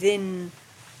 And within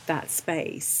that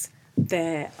space,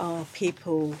 there are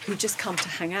people who just come to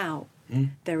hang out.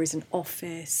 There is an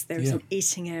office, there is an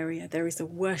eating area, there is a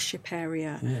worship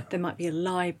area, there might be a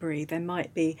library, there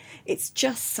might be... It's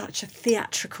just such a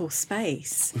theatrical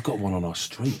space. We've got one on our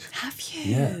street. Have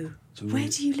you? Yeah. So where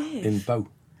do you live? In Bow.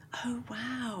 Oh,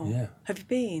 wow. Yeah. Have you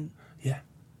been? Yeah.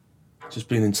 Just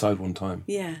been inside one time.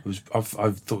 Yeah. It was. I've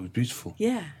thought it was beautiful.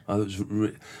 Yeah. It was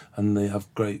and they have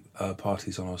great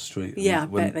parties on our street. Yeah, I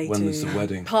when, bet they when do. there's the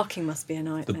wedding. Parking must be a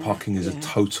nightmare. The parking is a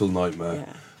total nightmare.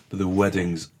 Yeah. But the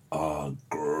weddings are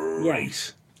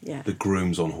great. Yeah. The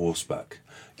grooms on horseback.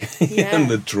 Yeah. And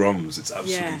the drums. It's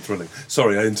absolutely thrilling.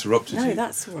 Sorry, I interrupted you. No,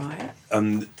 that's all right.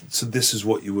 So this is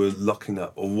what you were looking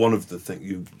at, or one of the things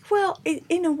you... Well,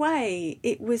 in a way,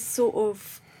 it was sort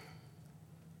of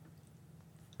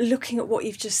looking at what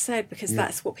you've just said, because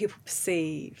that's what people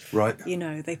perceive. Right. You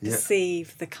know, they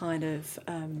perceive the kind of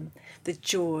the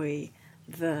joy,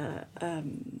 the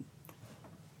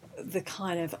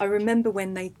kind of... I remember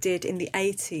when they did in the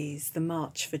 80s the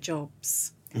March for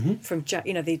Jobs from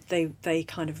you know, they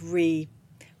kind of redid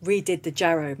the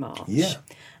Jarrow March. Yeah.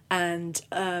 And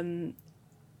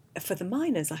for the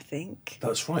miners, I think.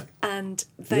 That's right. And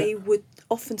they would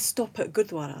often stop at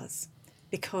Gurdwaras,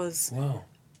 because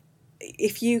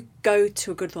if you go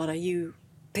to a Gurdwara, you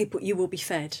will be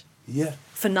fed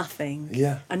for nothing,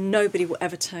 and nobody will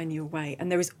ever turn you away. And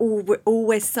there is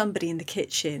always somebody in the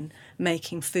kitchen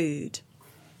making food.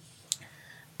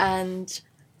 And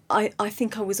I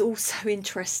think I was also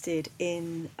interested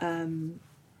in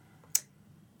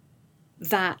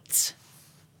that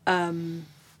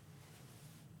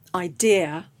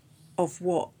idea of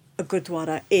what a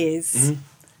Gurdwara is,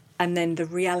 and then the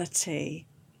reality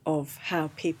of how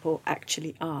people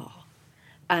actually are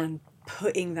and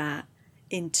putting that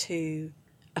into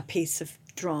a piece of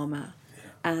drama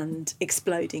and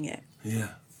exploding it. Yeah.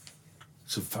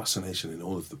 It's a fascination in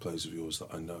all of the plays of yours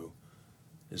that I know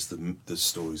is the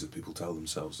stories that people tell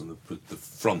themselves and the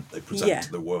front they present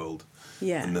to the world.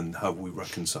 Yeah. And then how we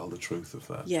reconcile the truth of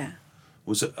that. Yeah.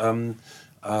 Was it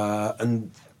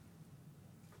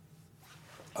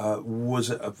was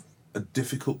it a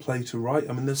difficult play to write?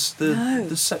 I mean,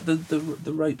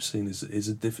 the rape scene is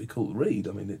a difficult read.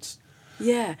 I mean, it's...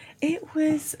 Yeah, it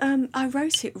was... I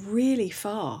wrote it really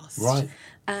fast. Right.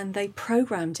 And they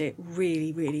programmed it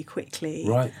really, really quickly.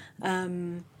 Right.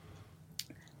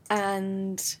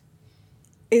 And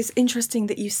it's interesting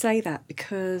that you say that,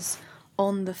 because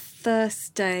on the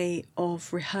first day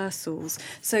of rehearsals,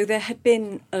 so there had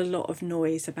been a lot of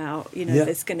noise about,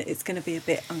 it's going to be a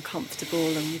bit uncomfortable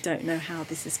and we don't know how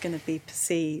this is going to be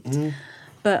perceived.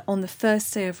 But on the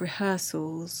first day of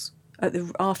rehearsals,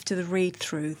 after the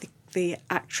read-through, the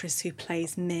actress who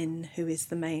plays Min, who is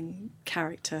the main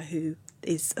character who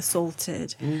is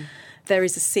assaulted, there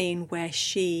is a scene where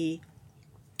she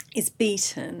is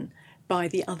beaten by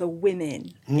the other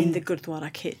women in the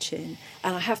Gurdwara kitchen.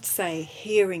 And I have to say,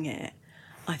 hearing it,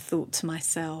 I thought to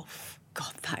myself,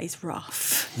 God, that is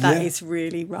rough. That is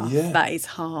really rough. Yeah. That is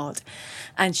hard.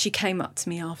 And she came up to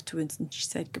me afterwards and she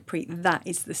said, Gurpreet, that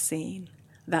is the scene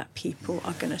that people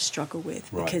are going to struggle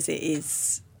with because it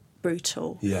is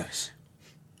brutal. Yes.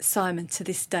 Simon, to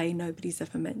this day, nobody's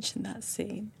ever mentioned that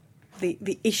scene.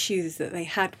 The issues that they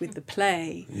had with the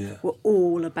play were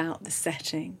all about the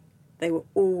setting. They were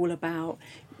all about,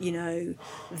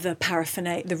 the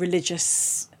paraphernalia, the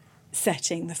religious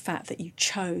setting, the fact that you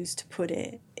chose to put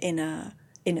it in a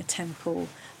temple,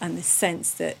 and the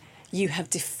sense that you have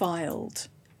defiled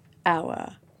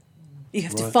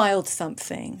defiled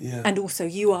something, and also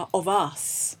you are of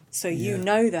us, so you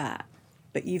know that,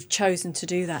 but you've chosen to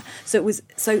do that. So it was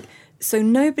so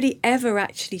nobody ever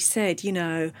actually said,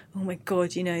 oh my God,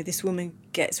 this woman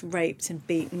gets raped and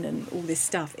beaten and all this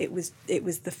stuff. It was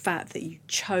the fact that you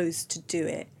chose to do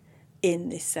it in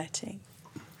this setting.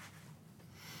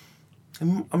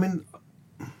 I mean,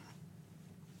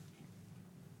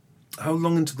 how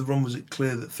long into the run was it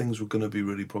clear that things were going to be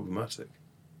really problematic?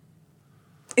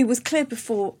 It was clear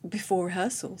before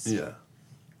rehearsals. Yeah.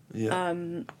 Yeah.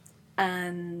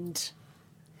 And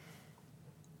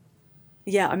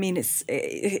yeah, I mean,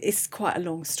 it's quite a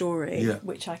long story,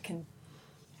 which I can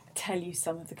tell you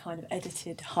some of the kind of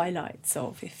edited highlights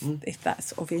of, if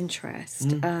that's of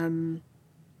interest.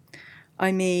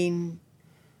 I mean,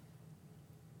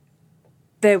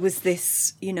 there was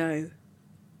this,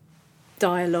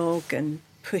 dialogue and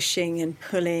pushing and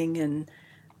pulling, and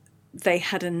they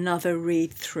had another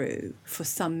read-through for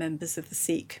some members of the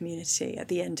Sikh community at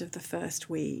the end of the first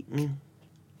week.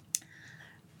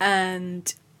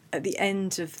 And at the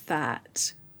end of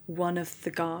that, one of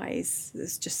the guys,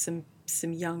 there's just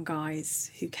some young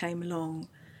guys who came along,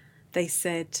 they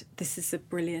said, this is a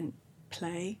brilliant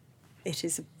play. It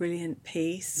is a brilliant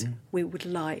piece. We would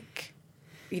like,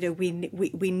 we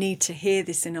need to hear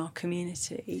this in our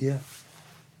community. Yeah.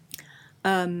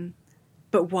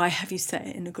 But why have you set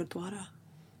it in a Gurdwara?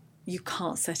 You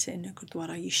can't set it in a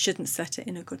Gurdwara. You shouldn't set it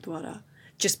in a Gurdwara.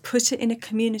 Just put it in a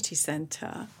community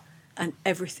centre and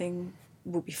everything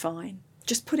will be fine.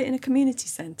 Just put it in a community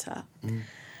centre.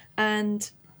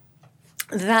 And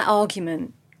that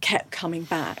argument kept coming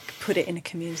back, put it in a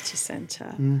community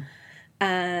centre.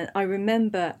 And I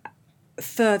remember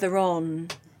further on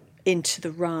into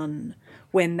the run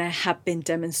when there had been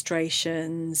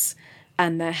demonstrations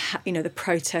and the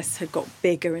protests had got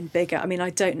bigger and bigger. I mean,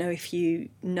 I don't know if you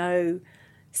know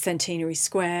Centenary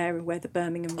Square and where the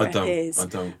Birmingham Rep is. I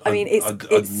don't. I mean, I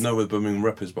know where the Birmingham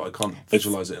Rep is, but I can't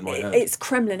visualise it in my head. It's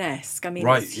Kremlin-esque. I mean,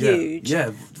 it's huge.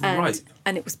 Yeah, right.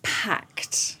 And it was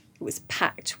packed. It was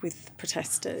packed with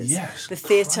protesters. Yes. The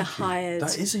theatre hired...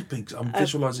 That is a big... I'm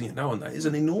visualising it now, and that is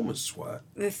an enormous square.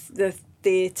 The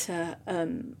theatre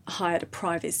hired a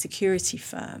private security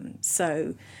firm.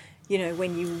 So,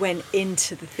 when you went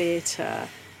into the theatre,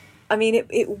 I mean,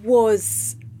 it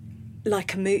was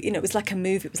like a movie. It was like a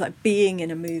movie. It was like being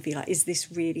in a movie. Like, is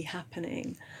this really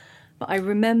happening? But I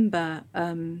remember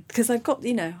because I got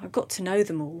to know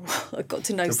them all. I got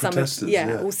to know the some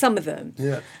protesters, or some of them.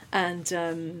 Yeah. And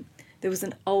there was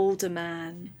an older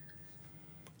man.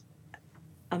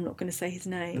 I'm not going to say his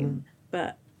name,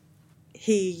 but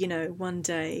he, one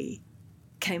day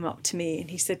came up to me and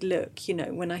he said, "Look,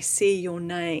 when I see your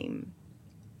name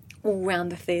all around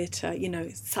the theatre,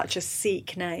 it's such a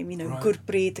Sikh name,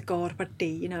 Gurpreet Kaur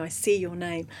Bhatti, I see your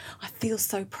name. I feel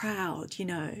so proud,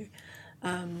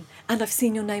 And I've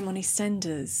seen your name on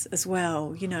EastEnders as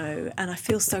well, you know, and I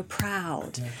feel so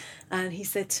proud. Yeah. And he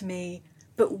said to me,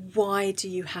 but why do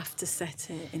you have to set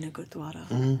it in a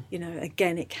gurdwara? You know,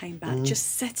 again, it came back,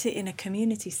 just set it in a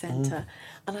community centre.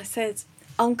 And I said,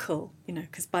 Uncle, you know,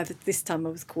 because by this time I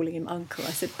was calling him Uncle.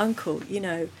 I said, Uncle, you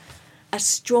know, as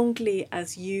strongly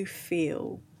as you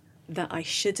feel that I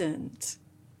shouldn't,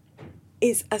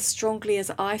 is as strongly as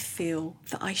I feel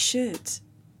that I should.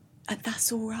 And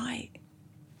that's all right.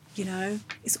 You know,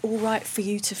 it's all right for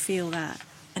you to feel that.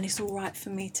 And it's all right for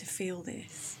me to feel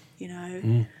this, you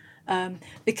know.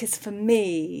 Because for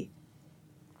me,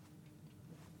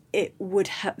 it would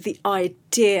have, the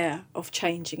idea of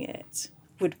changing it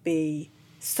would be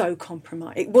so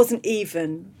compromised. It wasn't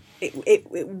even,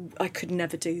 I could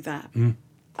never do that.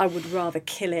 I would rather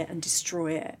kill it and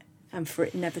destroy it and for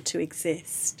it never to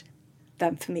exist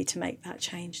than for me to make that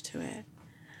change to it.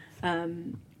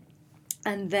 And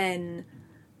then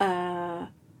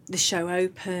the show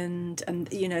opened,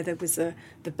 and you know there was the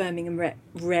Birmingham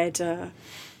read a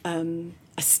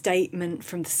statement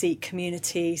from the Sikh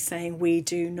community saying we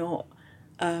do not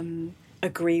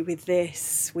agree with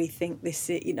this. We think this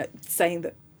is, you know, saying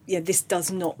that this does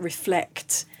not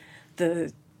reflect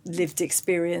the lived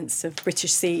experience of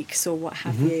British Sikhs or what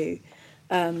have you.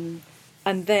 And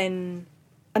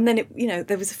then it, you know,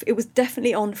 it was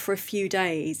definitely on for a few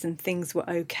days and things were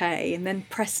okay. And then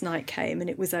press night came and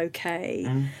it was okay.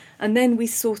 And then we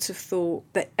sort of thought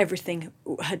that everything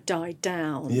had died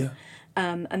down. Yeah.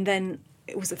 And then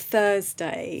it was a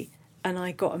Thursday and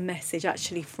I got a message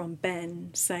actually from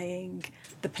Ben saying,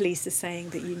 the police are saying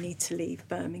that you need to leave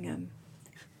Birmingham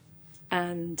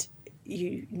and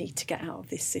you need to get out of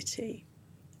this city.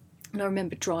 And I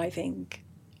remember driving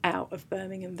out of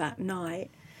Birmingham that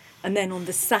night. And then on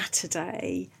the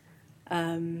Saturday,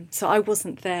 so I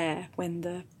wasn't there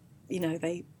when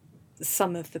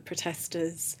some of the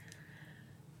protesters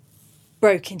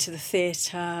broke into the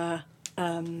theatre,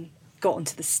 got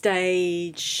onto the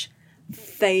stage.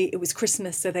 It was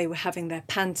Christmas, so they were having their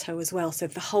panto as well. So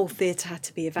the whole theatre had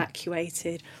to be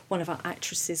evacuated. One of our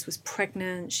actresses was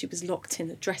pregnant. She was locked in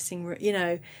a dressing room. You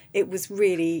know, it was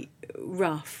really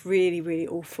rough, really, really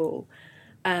awful.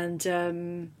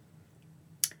 And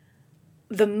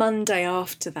the Monday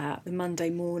after that, the Monday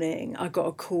morning, I got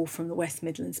a call from the West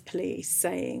Midlands Police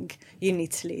saying, you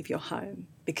need to leave your home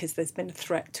because there's been a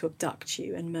threat to abduct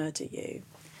you and murder you.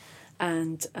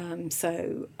 And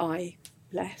so I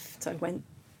left. I went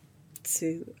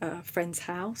to a friend's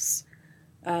house.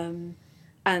 And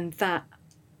that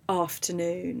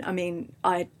afternoon, I mean,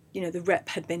 the rep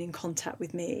had been in contact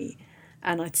with me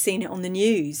and I'd seen it on the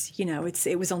news. You know,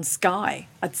 it was on Sky.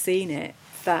 I'd seen it,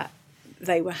 that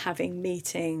they were having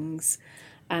meetings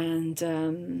and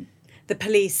the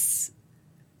police,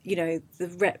 you know,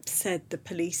 the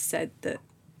police said that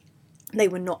they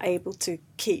were not able to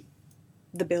keep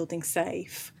the building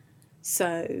safe.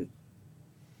 So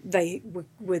they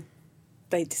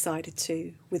decided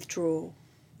to withdraw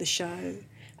the show.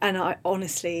 And I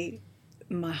honestly,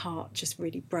 my heart just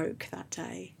really broke that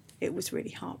day. It was really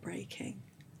heartbreaking.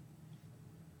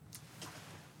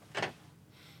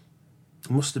 It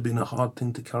must have been a hard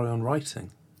thing to carry on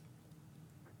writing.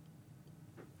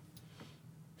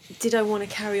 Did I want to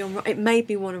carry on? It made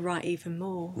me want to write even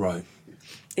more. Right.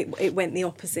 It went the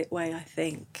opposite way, I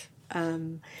think.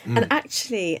 And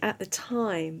actually, at the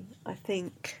time, I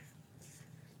think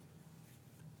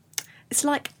it's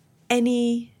like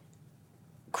any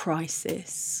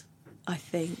crisis. I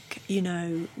think, you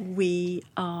know, we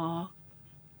are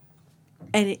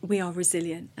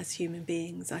resilient as human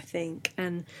beings, I think.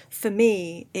 And for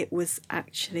me, it was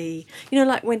actually, you know,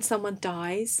 like when someone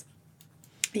dies,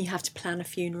 you have to plan a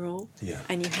funeral,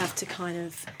 and you have to kind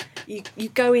of, you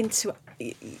go into,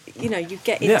 you know, you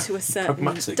get into a certain,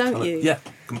 pragmatic, don't you? Yeah,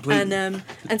 completely. And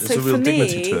There's so a real for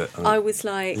dignity me, to it, I was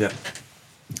like,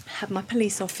 had my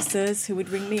police officers who would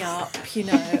ring me up, you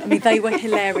know. I mean, they were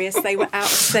hilarious. They were out of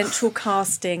central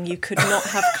casting. You could not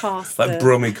have cast like them.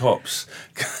 Brummy cops.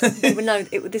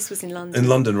 This was in London. In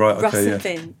London, right, okay, Russ and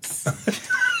Vince.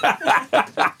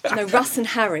 No, Russ and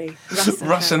Harry.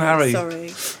 Russ and Harry.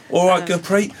 Sorry. All right,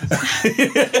 Gurpreet.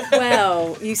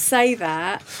 Well, you say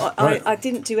that. Right. I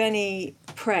didn't do any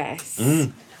press,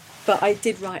 but I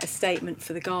did write a statement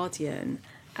for The Guardian.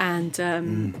 And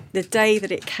the day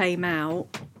that it came out,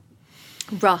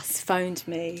 Russ phoned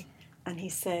me and he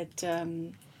said,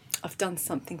 I've done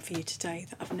something for you today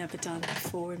that I've never done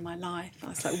before in my life. I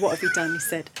was like, what have you done? He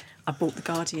said, I bought The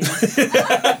Guardian.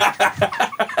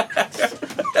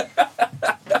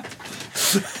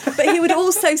 But he would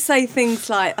also say things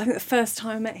like, I think the first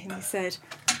time I met him, he said,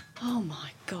 oh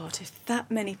my God, if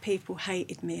that many people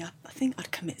hated me, I think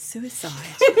I'd commit suicide.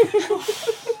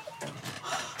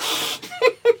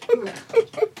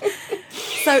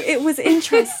 So it was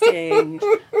interesting.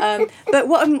 But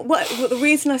what the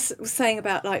reason I was saying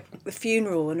about like the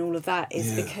funeral and all of that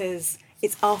is because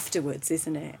it's afterwards,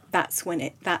 isn't it? That's when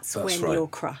right. you're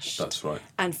crushed. That's right.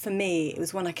 And for me, it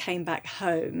was when I came back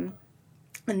home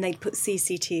and they'd put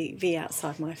CCTV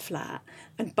outside my flat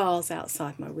and bars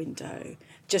outside my window.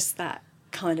 Just that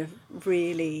kind of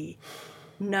really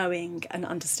knowing and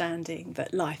understanding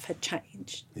that life had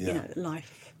changed. Yeah. You know, that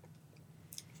life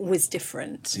was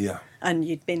different. Yeah. And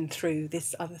you'd been through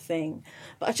this other thing.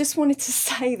 But I just wanted to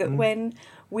say that when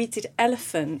we did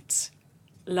Elephant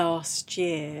last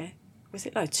year, was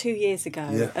it 2 years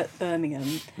ago at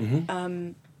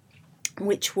Birmingham,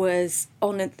 which was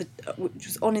on in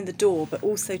the door, but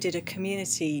also did a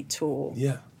community tour.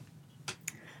 Yeah.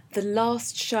 The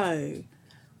last show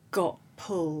got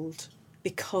pulled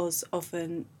because of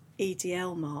an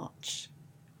EDL march,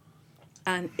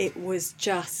 and it was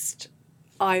just.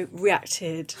 I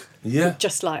reacted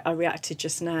just like I reacted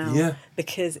just now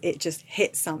because it just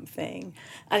hit something,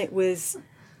 and it was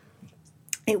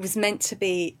meant to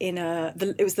be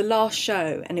it was the last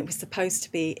show, and it was supposed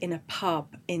to be in a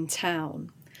pub in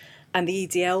town, and the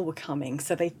EDL were coming,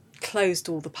 so they closed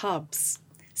all the pubs.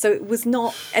 So it was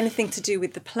not anything to do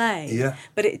with the play,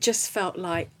 but it just felt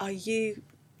like, are you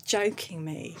joking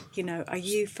me? You know, are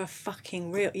you for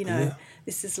fucking real? You know,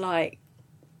 this is like.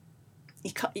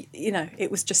 You can't, you know,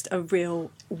 it was just a real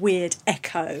weird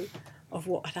echo of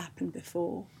what had happened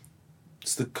before.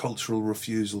 It's the cultural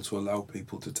refusal to allow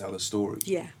people to tell a story.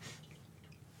 Yeah.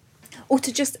 Or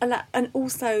to just allow, and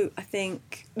also I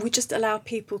think we just allow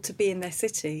people to be in their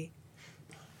city.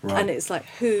 Right. And it's like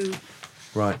who?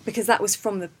 Right. Because that was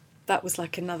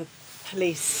like another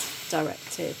police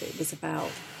directive. It was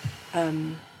about.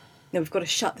 We've got to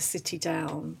shut the city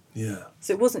down. Yeah.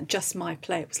 So it wasn't just my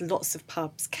play. It was lots of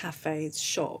pubs, cafes,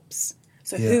 shops.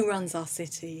 So who runs our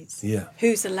cities? Yeah.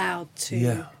 Who's allowed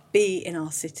to be in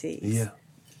our cities? Yeah.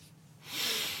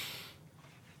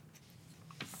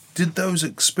 Did those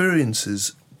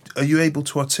experiences, are you able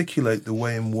to articulate the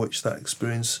way in which that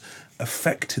experience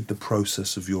affected the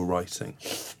process of your writing?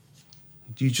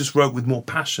 You just wrote with more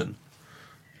passion?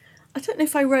 I don't know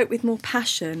if I wrote with more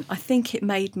passion. I think it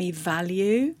made me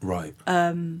value. Right.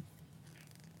 I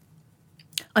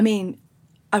mean,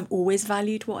 I've always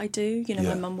valued what I do. You know,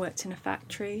 my mum worked in a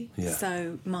factory. Yeah.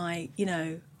 So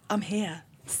I'm here,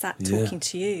 sat talking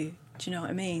to you. Do you know what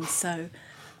I mean? So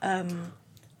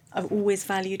I've always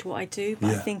valued what I do,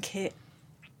 but I think it,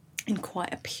 in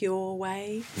quite a pure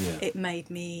way, it made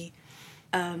me,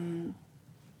 it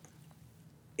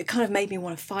kind of made me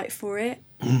want to fight for it.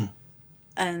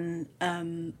 And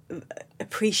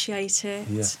appreciate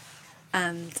it,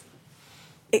 and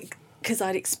because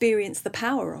I'd experienced the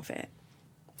power of it,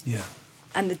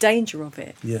 and the danger of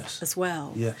it, as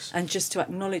well, and just to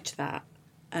acknowledge that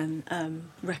and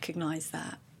recognise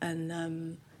that, and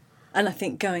I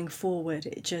think going forward,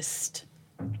 it just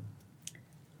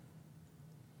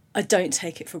I don't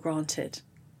take it for granted.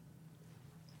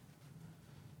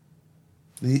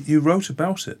 You wrote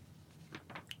about it.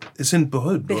 It's in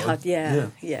Behud. Behud,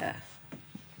 yeah.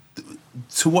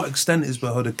 To what extent is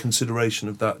Behud a consideration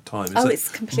of that time? It's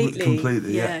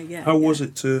completely. Yeah. How was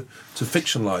it to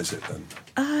fictionalise it then?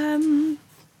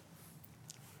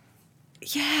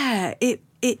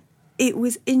 It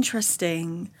was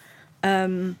interesting.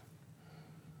 I'm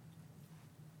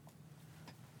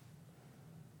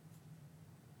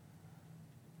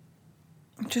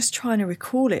just trying to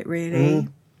recall it, really.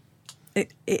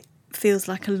 It feels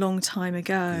like a long time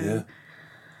ago.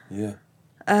 Yeah.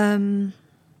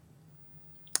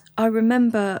 I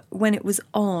remember when it was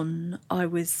on, I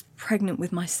was pregnant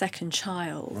with my second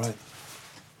child.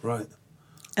 Right.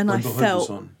 And when I Behud felt,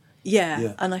 was on.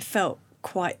 And I felt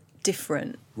quite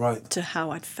different to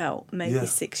how I'd felt maybe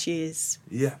 6 years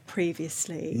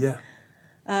previously. Yeah.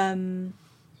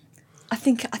 I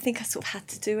think I sort of had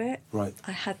to do it. Right.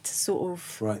 I had to sort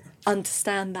of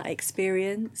understand that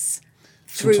experience.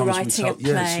 Through writing a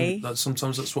play.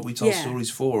 Sometimes that's what we tell stories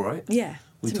for, right? Yeah.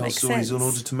 We tell stories in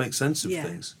order to make sense of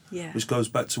things. Yeah. Which goes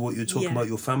back to what you were talking about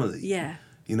your family. Yeah.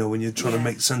 You know, when you're trying to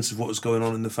make sense of what was going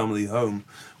on in the family home,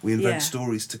 we invent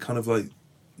stories to kind of like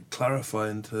clarify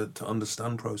and to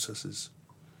understand processes.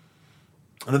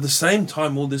 And at the same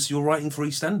time, all this, you're writing for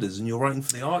EastEnders and you're writing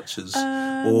for the Archers.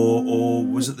 Or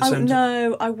was it the same time?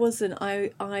 No, I wasn't.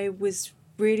 I was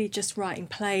really just writing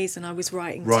plays, and I was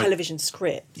writing television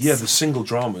scripts. Yeah, the single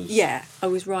dramas. Yeah, I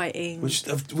was writing... Which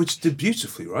did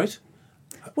beautifully, right?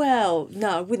 Well,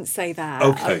 no, I wouldn't say that.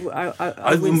 Okay.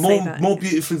 I wouldn't say that. More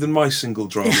beautifully than my single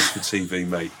dramas for TV,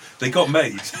 mate. They got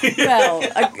made. Well,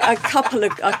 a couple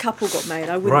got made.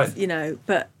 I wouldn't, Right.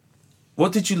 but...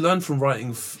 What did you learn from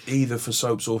writing either for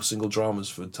soaps or single dramas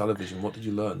for television? What did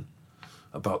you learn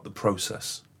about the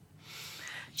process?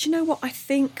 Do you know what? I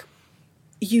think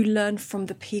you learn from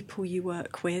the people you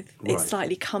work with. Right. It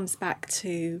slightly comes back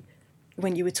to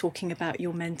when you were talking about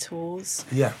your mentors.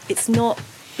 Yeah. It's not...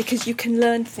 Because you can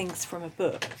learn things from a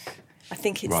book. I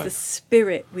think it's Right. the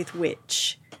spirit with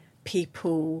which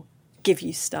people give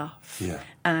you stuff. Yeah.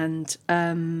 And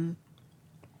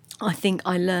I think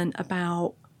I learned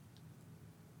about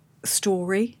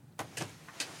story,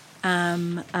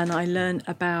 and I learned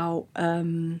about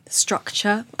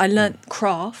structure. I learned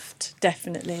craft,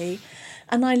 definitely,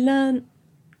 and I learned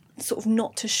sort of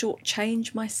not to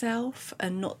shortchange myself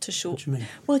and not to What do you mean?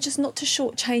 Well, just not to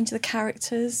shortchange the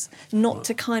characters, not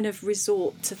to kind of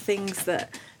resort to things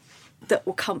that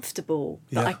were comfortable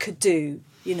that I could do,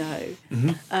 to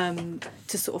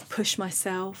sort of push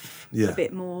myself a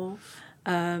bit more.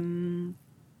 And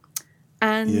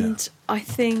I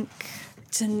think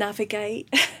to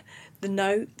navigate the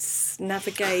notes,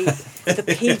 navigate the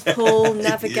people,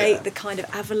 navigate the kind of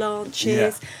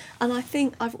avalanches. Yeah. And I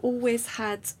think I've always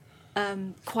had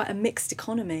quite a mixed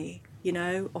economy,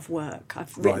 of work.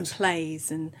 I've written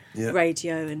plays and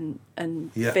radio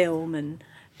and film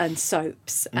and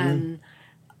soaps, and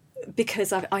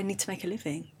because I need to make a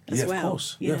living as well. Of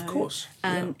course. Of course.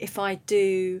 And if I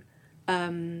do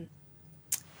some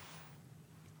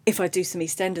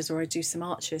EastEnders or I do some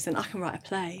Archers, then I can write a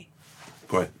play.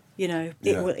 Great. It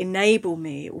will enable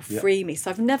me, it will free me. So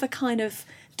I've never kind of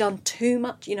done too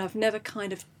much, I've never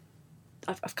kind of,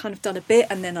 I've kind of done a bit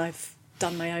and then I've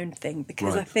done my own thing,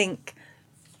 because I think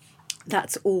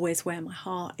that's always where my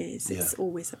heart is. It's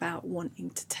always about wanting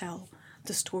to tell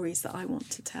the stories that I want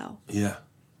to tell. Yeah.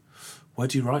 Where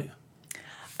do you write?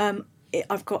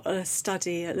 I've got a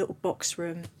study, a little box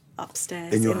room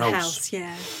upstairs in your the house.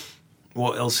 Yeah.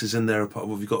 What else is in there? What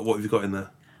have you got in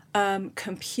there?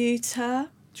 Computer.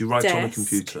 Do you write desk, on a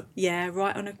computer? Yeah,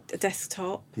 write on a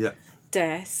desktop. Yeah.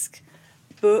 Desk,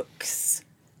 books,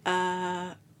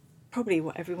 probably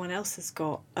what everyone else has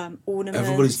got. Ornaments.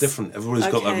 Everybody's different. Everybody's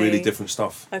got that really different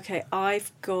stuff. Okay,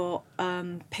 I've got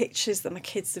pictures that my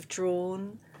kids have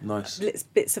drawn. Nice.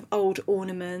 Bits of old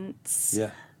ornaments.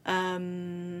 Yeah.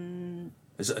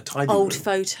 Is it a tidy old room?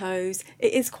 Photos.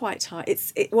 It is quite tidy.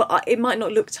 It might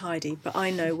not look tidy, but I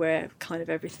know where kind of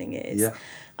everything is. Yeah.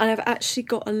 And I've actually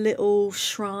got a little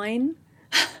shrine,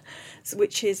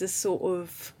 which is a sort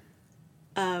of.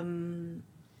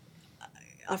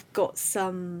 I've got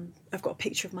a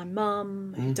picture of my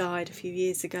mum who died a few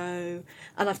years ago,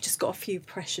 and I've just got a few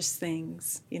precious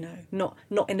things, not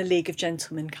in a League of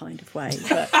Gentlemen kind of way,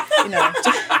 but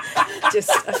just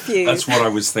a few. That's what I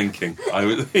was thinking.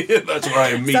 That's what I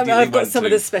immediately. I've got some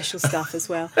of the special stuff as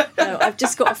well. No, I've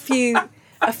just got a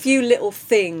few little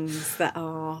things that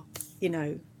are,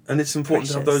 And it's important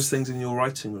to have those things in your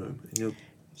writing room.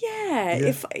 Yeah,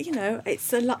 if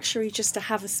it's a luxury just to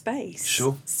have a space.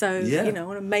 Sure. So I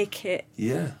want to make it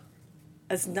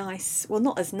as nice. Well,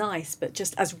 not as nice, but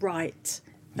just as right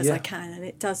as I can, and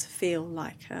it does feel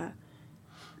like a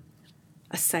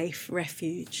safe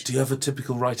refuge. Do you have a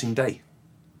typical writing day?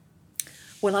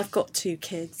 Well, I've got 2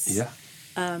 kids. Yeah.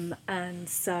 And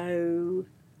so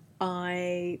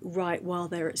I write while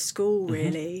they're at school,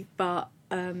 really, but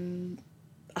I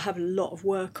have a lot of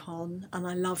work on, and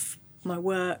I love my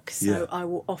work, so I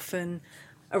will often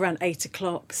around 8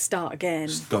 o'clock start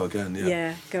again. Go again,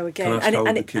 Yeah, go again. Can I ask how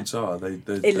old the kids are? They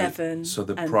 11. So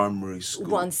the primary school.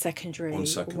 One's secondary,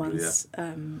 one's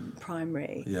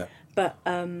primary. Yeah. But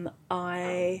I'll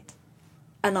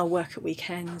work at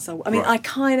weekends. I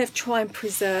kind of try and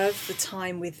preserve the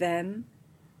time with them.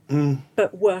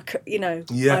 But work,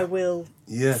 I will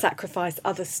sacrifice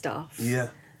other stuff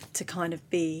to kind of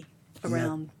be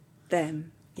around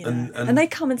them. And they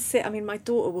come and sit. My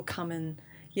daughter will come and,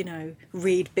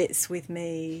 read bits with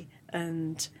me,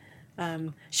 and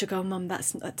she'll go, "Mum,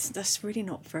 that's really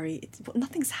not very.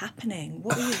 Nothing's happening.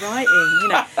 What are you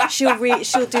writing?"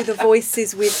 She'll do the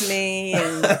voices with me,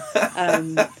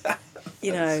 and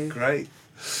That's great.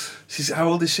 How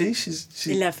old is she? She's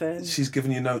 11. She's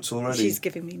given you notes already. She's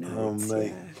giving me notes. Oh, mate.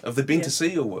 Yeah. Have they been to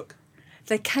see your work?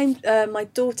 They came. My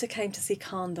daughter came to see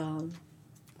Khandan.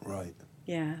 Right.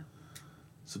 Yeah.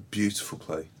 It's a beautiful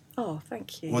play. Oh,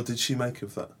 thank you. What did she make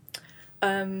of that?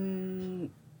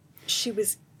 She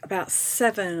was about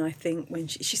 7, I think, when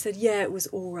she said, "Yeah, it was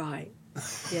all right."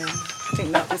 Yeah, I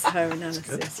think that was her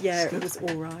analysis. Yeah, it was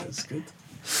all right. That's good.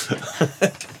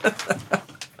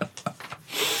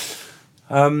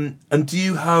 And do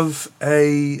you have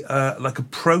a like a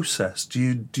process? Do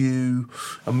you?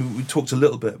 I mean, we talked a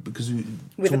little bit because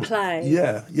with a play.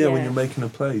 Yeah. When you're making a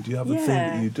play, do you have a thing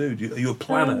that you do? Are you a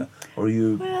planner or are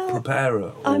you a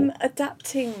preparer? Or? I'm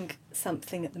adapting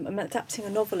something I'm adapting a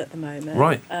novel at the moment,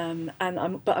 right? And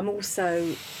I'm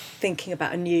also thinking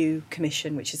about a new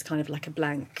commission, which is kind of like a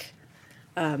blank.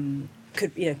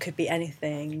 Could be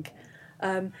anything,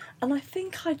 and I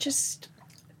think I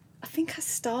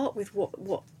start with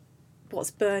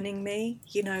what's burning me.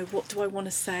 What do I want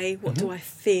to say? What do I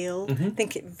feel? I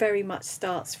think it very much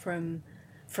starts from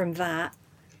that,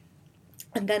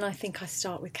 and then I think I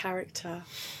start with character,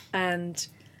 and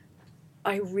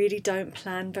I really don't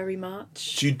plan very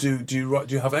much. Do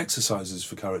you have exercises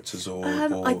for characters or?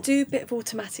 I do a bit of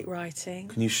automatic writing.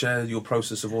 Can you share your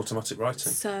process of automatic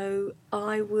writing? So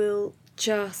I will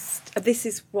just. This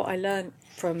is what I learned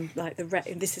from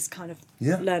this is kind of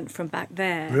learnt from back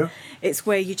there. Yeah. It's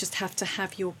where you just have to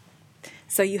have your.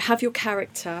 So you have your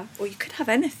character, or you could have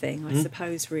anything, I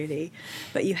suppose, really,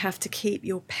 but you have to keep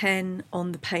your pen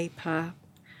on the paper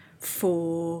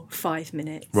for 5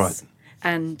 minutes. Right.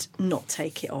 And not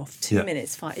take it off. 2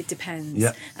 minutes, 5. It depends.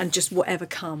 Yeah. And just whatever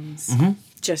comes,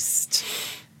 just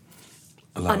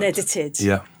unedited.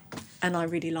 Yeah. And I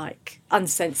really like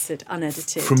uncensored,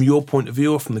 unedited. From your point of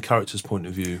view or from the character's point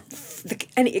of view?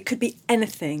 It could be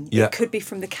anything. Yeah. It could be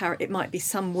from the character. It might be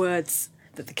some words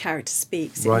that the character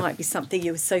speaks. It might be something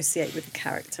you associate with the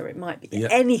character. It might be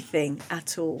anything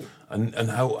at all. And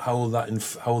how will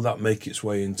that make its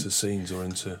way into scenes or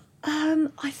into?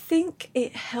 I think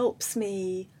it helps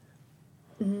me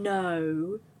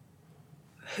know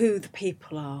who the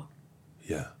people are.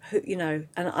 Yeah.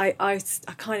 And I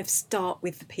kind of start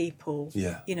with the people.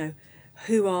 Yeah.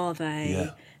 Who are they?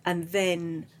 Yeah. And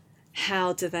then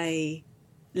how do they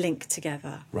link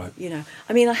together? Right.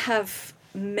 I mean, I have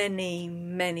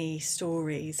many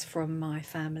stories from my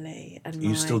family. And are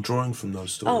you still drawing from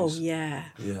those stories? Oh, yeah.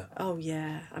 Yeah. Oh,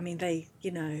 yeah. I mean,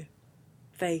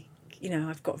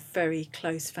 I've got a very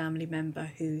close family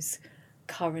member who's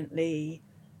currently,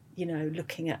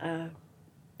 looking at a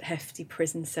hefty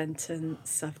prison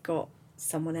sentence. I've got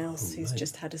someone else who's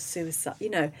just had a suicide.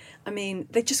 I mean,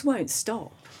 they just won't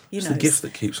stop. It's the gift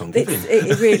that keeps on giving.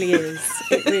 It really is.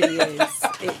 It really is.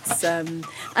 It's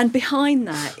and behind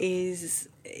that is,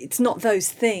 it's not those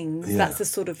things. Yeah. That's the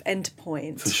sort of end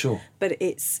point. For sure. But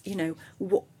it's,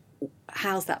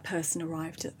 how's that person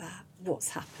arrived at that? What's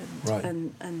happened? Right.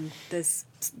 And that's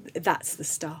the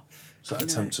stuff. So that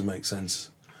attempt to make sense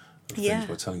of things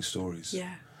by telling stories.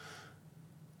 Yeah.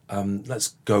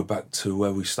 Let's go back to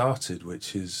where we started,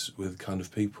 which is with Kind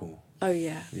of People. Oh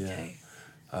yeah. Yeah. Okay.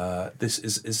 This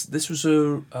was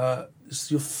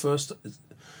your first,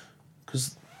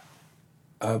 because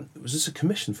was this a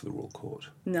commission for the Royal Court?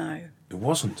 No. It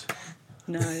wasn't.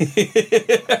 No. Can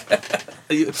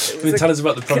you tell us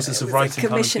about the process of writing?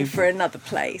 Commission Kind of for another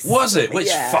place. Was it? Which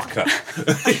fucker?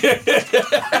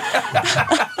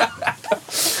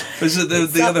 Was it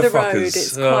the other up the fuckers? road.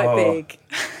 It's quite big.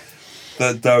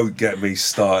 Don't get me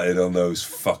started on those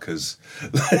fuckers.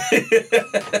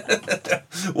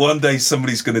 One day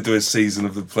somebody's going to do a season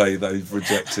of the play that they've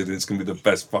rejected, and it's going to be the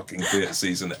best fucking theatre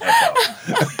season ever.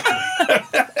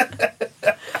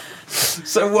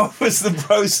 So what was the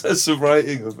process of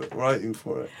writing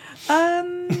for it?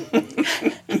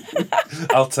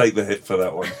 I'll take the hit for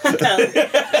that one.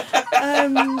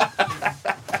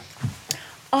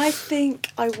 I think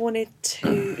I wanted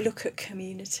to look at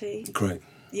community. Great.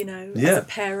 As a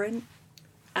parent.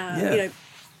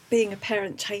 Being a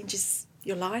parent changes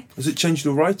your life. Has it changed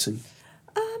your writing?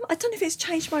 I don't know if it's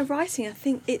changed my writing. I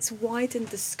think it's widened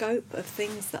the scope of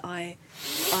things that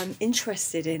I'm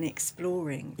interested in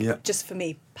exploring. Yeah. Just for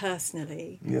me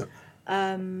personally. Yeah.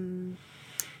 I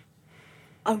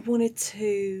wanted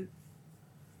to.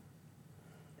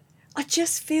 I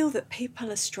just feel that people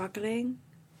are struggling,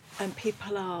 and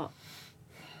people are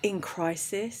in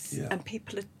crisis, and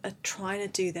people are trying to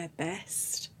do their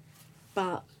best,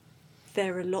 but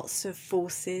there are lots of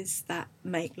forces that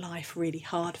make life really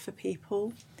hard for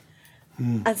people.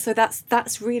 And so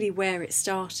that's really where it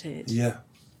started. Yeah.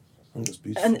 Oh, that's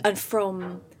beautiful. And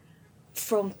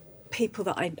from people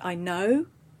that I know,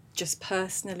 just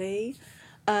personally,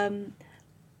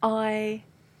 I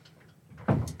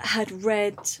had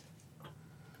read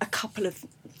a couple of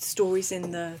stories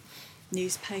in the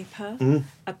newspaper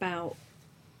about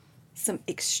some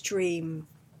extreme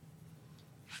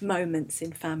moments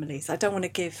in families. I don't want to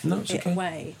give it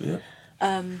away. Yeah.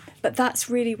 But that's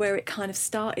really where it kind of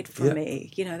started for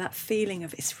me, you know, that feeling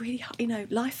of it's really, you know,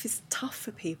 life is tough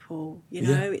for people, you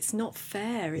know, it's not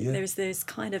fair. There's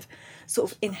kind of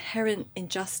sort of inherent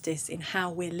injustice in how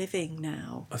we're living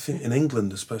now. I think in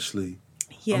England especially,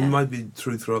 I mean, it might be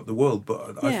true throughout the world,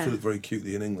 but I feel it very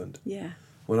acutely in England. Yeah.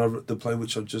 When I wrote the play,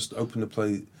 which I've just opened to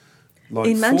play, like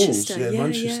in Falls, Manchester, in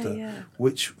Manchester,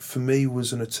 which for me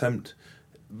was an attempt.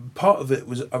 Part of it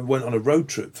was I went on a road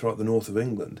trip throughout the north of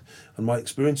England, and my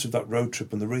experience of that road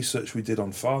trip and the research we did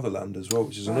on Fatherland as well,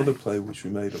 which is another play which we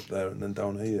made up there and then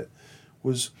down here,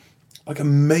 was like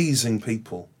amazing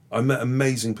people. I met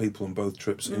amazing people on both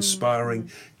trips,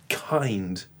 inspiring,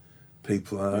 kind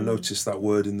people. And I noticed that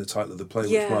word in the title of the play,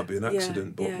 which might be an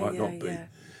accident, but might not be.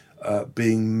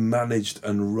 Being managed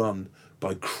and run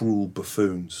by cruel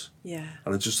buffoons. Yeah.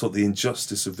 And I just thought the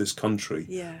injustice of this country,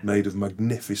 made of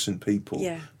magnificent people,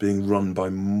 being run by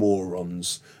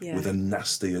morons with a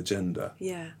nasty agenda.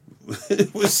 Yeah.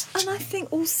 It was. And I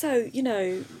think also, you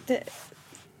know, that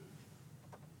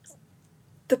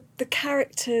the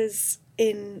characters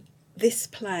in this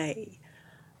play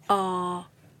are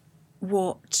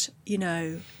what, you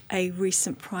know, a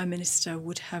recent Prime Minister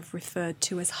would have referred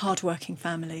to as hardworking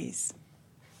families.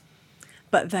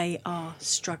 But they are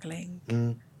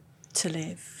struggling to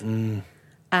live.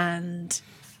 And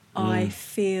I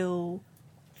feel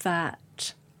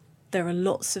that there are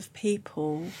lots of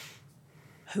people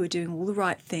who are doing all the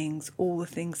right things, all the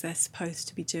things they're supposed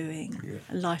to be doing.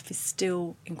 And life is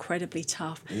still incredibly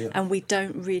tough. And we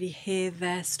don't really hear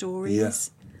their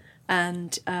stories.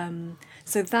 And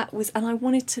so that was, and I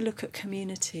wanted to look at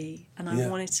community, and I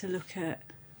wanted to look at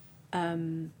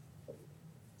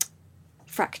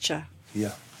fracture.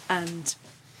 Yeah. And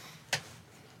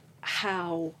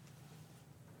how,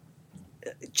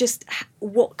 just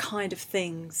what kind of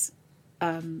things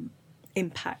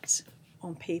impact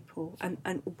on people,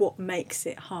 and what makes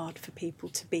it hard for people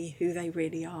to be who they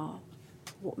really are,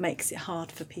 what makes it hard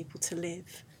for people to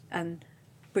live and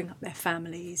bring up their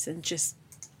families and just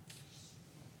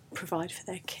provide for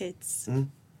their kids.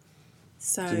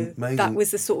 So that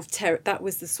was the sort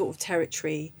of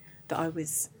territory that I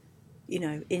was, you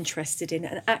know, interested in.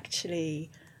 And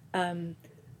actually,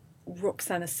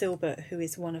 Roxana Silbert, who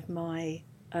is one of my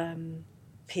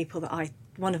people that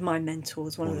one of my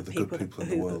mentors, one of the people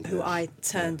who I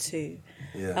turn to,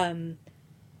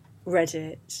 read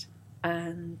it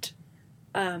and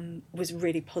was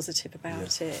really positive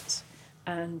about it.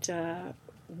 And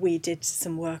we did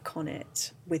some work on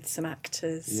it with some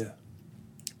actors.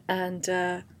 And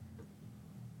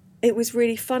it was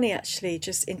really funny, actually,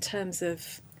 just in terms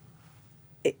of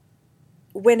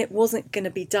when it wasn't going to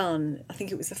be done. I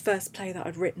think it was the first play that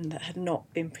I'd written that had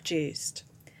not been produced,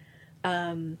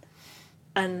 and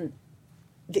I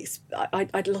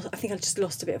think I just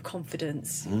lost a bit of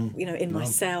confidence, you know, in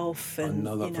myself, and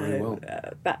I know that you know, very well.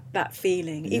 That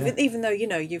feeling, even though, you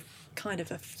know, you've kind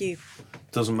of a few.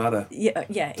 Doesn't matter.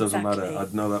 Yeah, doesn't matter.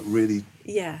 I'd know that really,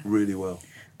 really well.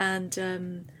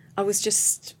 And I was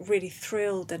just really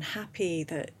thrilled and happy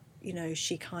that, you know,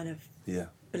 she kind of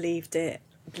believed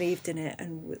in it,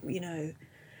 and you know,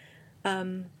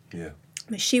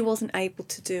 but she wasn't able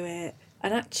to do it.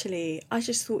 And actually, I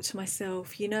just thought to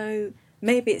myself, you know,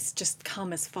 maybe it's just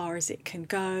come as far as it can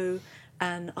go,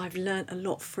 and I've learnt a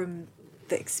lot from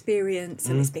the experience,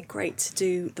 and it's been great to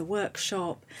do the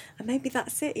workshop, and maybe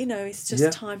that's it, you know, it's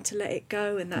just time to let it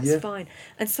go, and that's fine.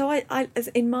 And so I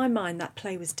in my mind, that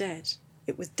play was dead.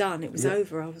 It was done. It was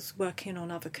over. I was working on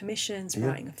other commissions,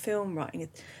 writing a film, writing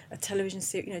a television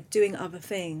series, you know, doing other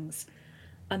things.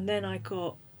 And then I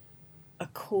got a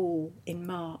call in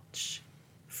March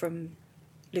from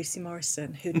Lucy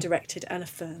Morrison, who directed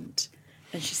Elephant,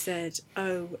 and she said,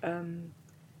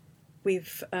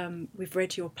 we've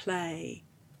read your play.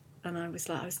 And I was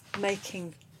like, I was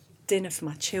making dinner for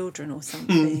my children or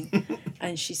something.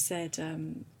 And she said,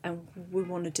 and we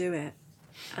want to do it.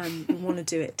 And we want to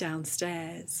do it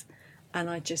downstairs. And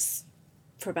I just,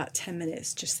 for about 10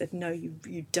 minutes, just said, no,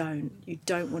 you don't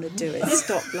want to do it.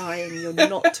 Stop lying, you're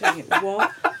not doing it.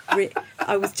 What?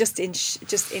 I was just in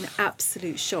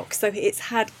absolute shock. So it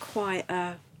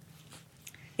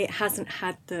hasn't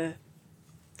had the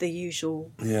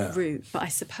usual route, but I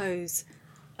suppose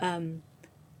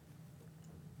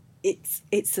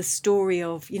it's a story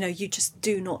of, you know, you just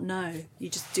do not know. You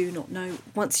just do not know.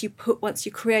 Once you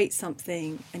create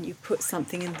something and you put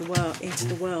something into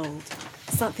the world,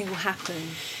 something will happen.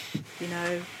 You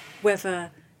know, whether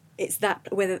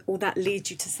that leads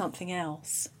you to something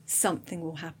else, something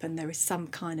will happen. There is some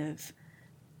kind of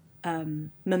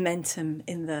momentum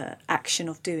in the action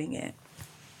of doing it.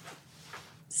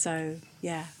 So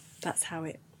yeah, that's how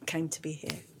it came to be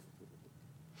here.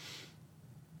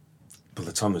 By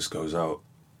the time this goes out,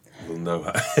 we'll know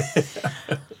how.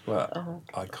 Well,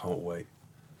 I can't wait.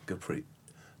 Gurpreet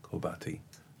Kaur Bhatti,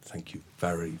 thank you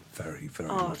very, very, very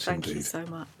much thank indeed. you so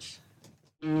much.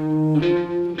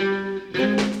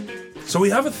 So we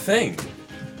have a thing.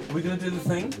 Are we going to do the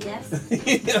thing? Yes.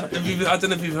 Yeah, I don't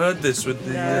know if you've heard this with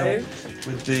the No.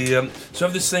 So I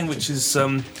have this thing which is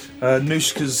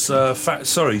Nushka's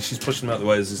sorry, she's pushing me out the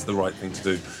way as is the right thing to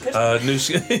do.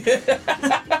 Nushka.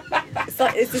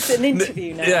 Is this an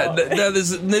interview now? Yeah,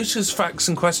 there's Nushka's facts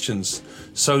and questions.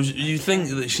 So you think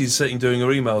that she's sitting doing her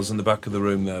emails in the back of the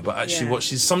room there, but actually what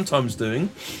she's sometimes doing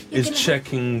is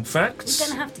checking facts. You're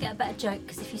going to have to get a better joke,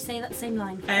 because if you say that same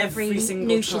line for Every single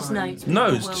Nush's time. notes...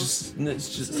 No, people it's will-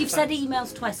 just. You've said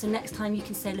emails twice, so next time you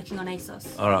can say looking on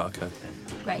ASOS. All right, okay.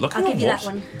 Great, Looking I'll on give you what? that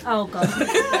one. Oh, God.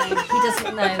 He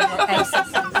doesn't know what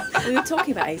ASOS is. We were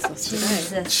talking about ASOS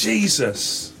today.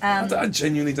 Jesus. Jesus, I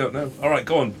genuinely don't know. All right,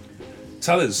 go on.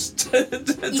 Tell us. Tell us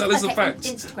the okay, facts.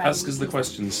 Instagram. Ask us the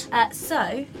questions.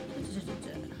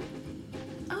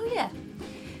 Oh yeah.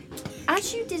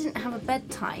 As you didn't have a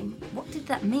bedtime, what did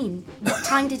that mean? What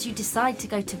time did you decide to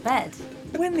go to bed?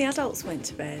 When the adults went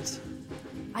to bed,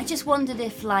 I just wondered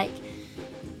if, like,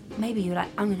 maybe you were like,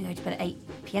 I'm going to go to bed at 8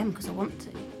 p.m. because I want to.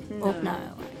 Or no.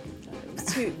 it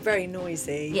was very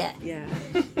noisy. Yeah. Yeah.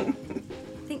 I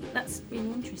think that's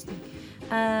really interesting.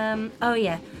 Oh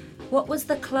yeah. What was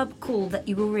the club called that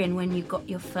you were in when you got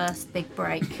your first big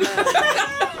break?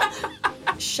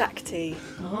 Shakti.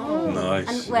 Nice.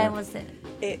 And where was it?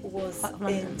 It was Part of in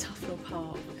London. Tufnell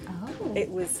Park. Oh. It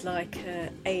was like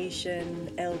an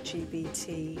Asian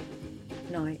LGBT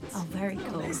night. Oh, very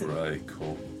cool. Right,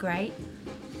 cool. Great.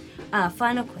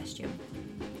 Final question.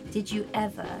 Did you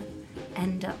ever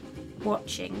end up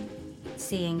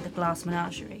seeing the Glass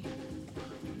Menagerie?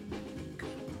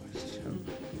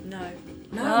 No.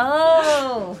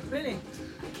 Oh! Really?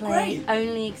 Play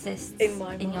only exists In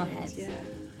my your mind, head. yeah.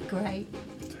 Great.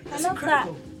 That's I love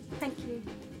incredible. that. Thank you.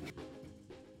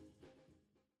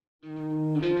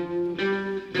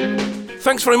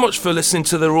 Thanks very much for listening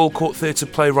to the Royal Court Theatre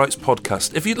Playwrights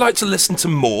podcast. If you'd like to listen to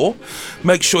more,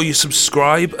 make sure you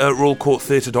subscribe at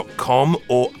royalcourttheatre.com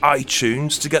or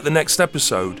iTunes to get the next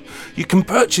episode. You can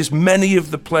purchase many of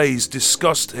the plays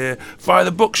discussed here via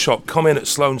the bookshop, come in at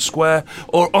Sloane Square,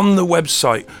 or on the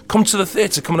website. Come to the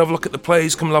theatre, come and have a look at the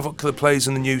plays, come and have a look at the plays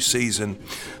in the new season.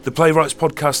 The Playwrights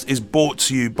podcast is brought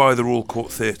to you by the Royal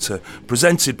Court Theatre,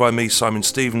 presented by me, Simon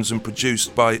Stevens, and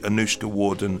produced by Anushka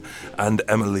Warden and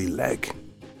Emily Legg.